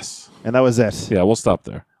 Yes. And that was it. Yeah, we'll stop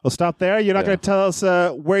there. We'll stop there. You're not Yeah. going to tell us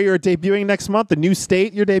where you're debuting next month, the new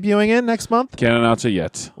state you're debuting in next month? Can't announce it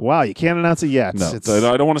yet. Wow, you can't announce it yet. No,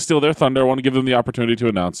 I don't want to steal their thunder. I want to give them the opportunity to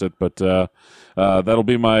announce it. But that'll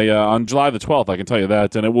be my on July the 12th, I can tell you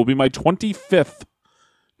that. And it will be my 25th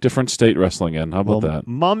different state wrestling in. How about that?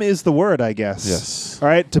 Mum is the word, I guess. Yes. All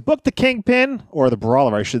right. To book the Kingpin, or the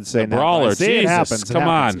Brawler, I should say. The Brawler. See, it Jesus, happens. It come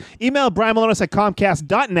happens. on. Email Brian Malonis at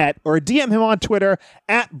Comcast.net or DM him on Twitter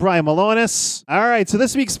at Brian Malonis. All right. So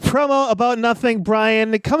this week's promo about nothing,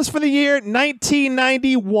 Brian, it comes from the year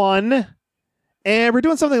 1991. And we're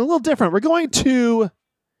doing something a little different. We're going to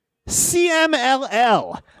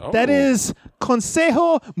CMLL. That is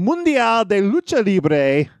Consejo Mundial de Lucha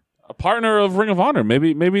Libre. A partner of Ring of Honor.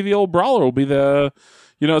 Maybe the old Brawler will be the.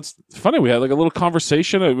 It's funny. We had like a little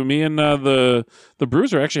conversation. Me and the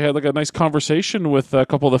Bruiser actually had like a nice conversation with a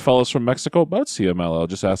couple of the fellows from Mexico about CMLL,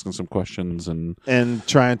 just asking some questions and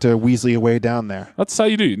trying to Weasley away down there. That's how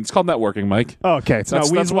you do. It's called networking, Mike. Oh, okay, it's not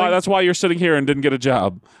weaseling. That's why you're sitting here and didn't get a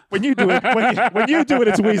job. When you do it, when you do it,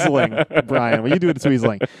 it's weaseling, Brian. When you do it, it's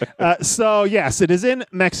weaseling. So yes, it is in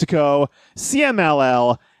Mexico,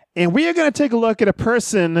 CMLL, and we are going to take a look at a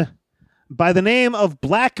person by the name of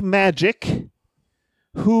Black Magic.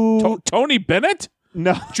 Who Tony Bennett?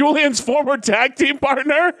 No, Julian's former tag team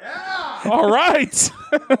partner? Yeah. All right.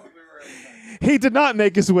 He did not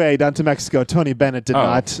make his way down to Mexico. Tony Bennett did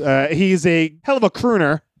not. He's a hell of a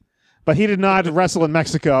crooner, but he did not wrestle in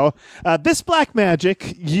Mexico. This Black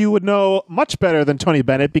Magic, you would know much better than Tony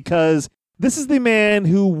Bennett because this is the man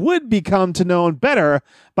who would become known better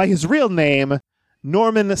by his real name,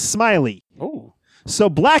 Norman Smiley. Oh. So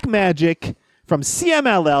Black Magic from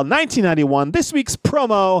CMLL 1991, this week's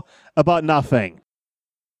promo about nothing.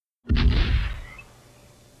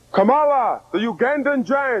 Kamala, the Ugandan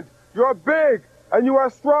giant, you are big and you are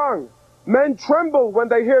strong. Men tremble when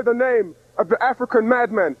they hear the name of the African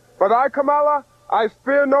madman. But I, Kamala, I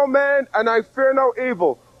fear no man and I fear no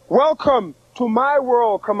evil. Welcome to my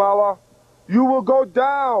world, Kamala. You will go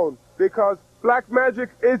down because Black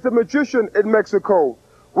Magic is the magician in Mexico.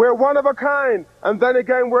 We're one of a kind, and then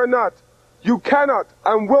again we're not. You cannot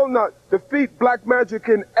and will not defeat Black Magic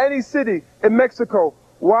in any city in Mexico.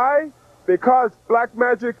 Why? Because Black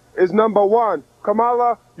Magic is number one.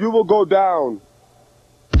 Kamala, you will go down.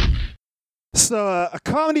 So a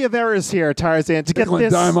comedy of errors here, Tarzan. To get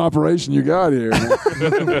this dime operation you got here.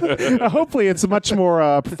 hopefully it's much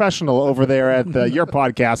more professional over there at your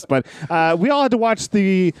podcast. But we all had to watch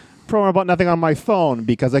the promo about nothing on my phone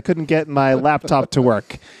because I couldn't get my laptop to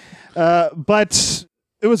work. But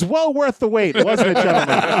it was well worth the wait, wasn't it,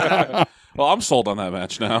 gentlemen? Well, I'm sold on that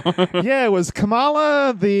match now. Yeah, it was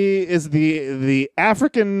Kamala, the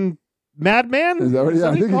African madman. Is that what,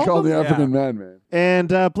 I think he called the African madman. And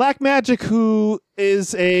Black Magic, who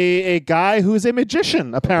is a guy who's a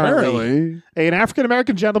magician, apparently. An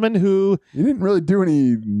African-American gentleman who... He didn't really do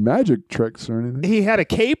any magic tricks or anything. He had a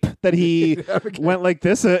cape that he went like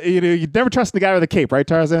this. You'd never trust the guy with a cape, right,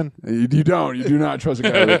 Tarzan? You don't. You do not trust a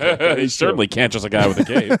guy with a cape. You certainly can't trust a guy with a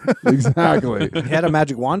cape. Exactly. He had a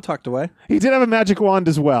magic wand tucked away. He did have a magic wand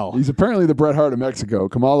as well. He's apparently the Bret Hart of Mexico.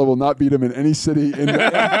 Kamala will not beat him in any city in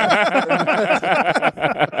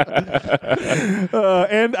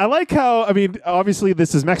and I like how, obviously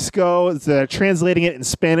this is Mexico. It's translating it in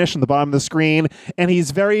Spanish on the bottom of the screen. And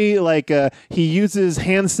he's very he uses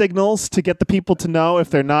hand signals to get the people to know if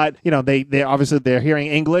they're not, they obviously they're hearing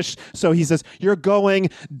English. So he says, "You're going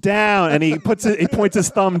down." And he points his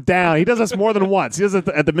thumb down. He does this more than once. He does it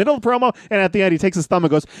at the middle of the promo, and at the end he takes his thumb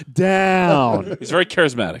and goes down. He's very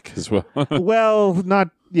charismatic as well. Well, not,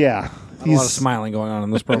 yeah. A lot of smiling going on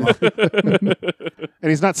in this promo. And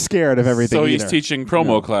he's not scared of everything So he's either. teaching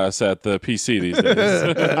promo class at the PC these days.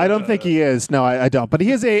 I don't think he is. No, I don't. But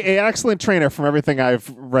he is a excellent trainer from everything I've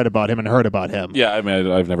read about him and heard about him. Yeah,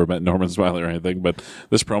 I've never met Norman Smiley or anything, but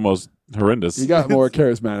this promo's horrendous. He got more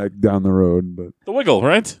charismatic down the road, but The Wiggle,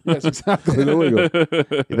 right? yes, exactly, the Wiggle.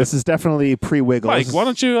 This is definitely pre-Wiggles. Mike, why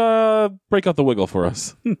don't you break out the Wiggle for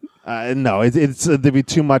us? No, it's there'd be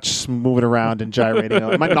too much moving around and gyrating.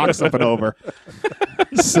 It might knock something over.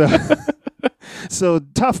 So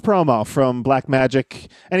tough promo from Black Magic.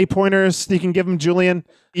 Any pointers you can give him, Julian?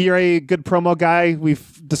 You're a good promo guy,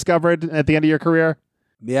 we've discovered at the end of your career.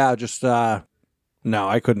 Yeah, just no,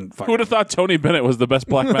 I couldn't. Who would have thought Tony Bennett was the best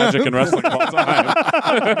Black Magic in wrestling of all time?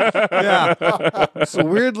 Yeah. So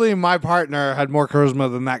weirdly, my partner had more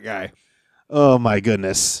charisma than that guy. Oh my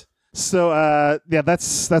goodness. So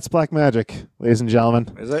that's Black Magic, ladies and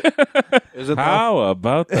gentlemen. Is it? Is it? How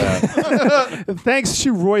about that? Thanks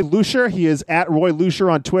to Roy Lucier. He is at Roy Lucier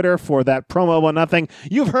on Twitter for that promo about nothing.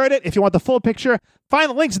 You've heard it. If you want the full picture, find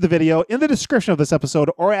the links to the video in the description of this episode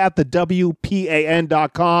or at the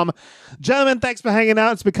WPAN.com. Gentlemen, thanks for hanging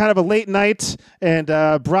out. It's been kind of a late night, and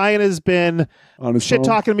Brian has been On his shit phone?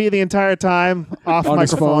 talking to me the entire time off On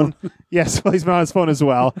his microphone. Yes, well, he's been on his phone as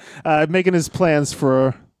well, making his plans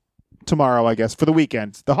for tomorrow, I guess, for the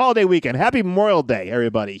weekend, the holiday weekend. Happy Memorial Day,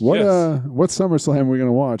 everybody. What Yes. what SummerSlam are we going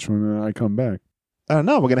to watch when I come back? I don't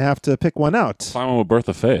know. We're going to have to pick one out. Simon with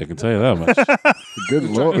Bertha Faye, I can tell you that much. Good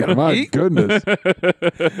Lord, my goodness.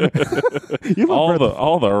 You love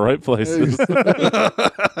all the right places.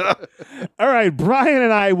 All right, Brian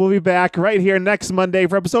and I will be back right here next Monday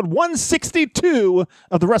for episode 162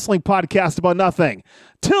 of the Wrestling Podcast About Nothing.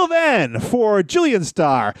 Till then, for Julian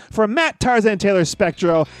Starr, for Matt Tarzan Taylor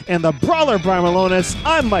Spectro, and the Brawler Brian Malonis,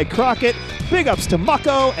 I'm Mike Crockett. Big ups to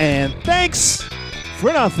Mucko, and thanks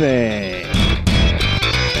for nothing.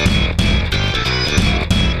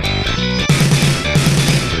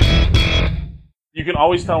 You can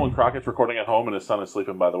always tell when Crockett's recording at home and his son is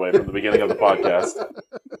sleeping, by the way, from the beginning of the podcast.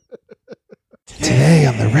 Today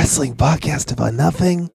on the Wrestling Podcast About Nothing.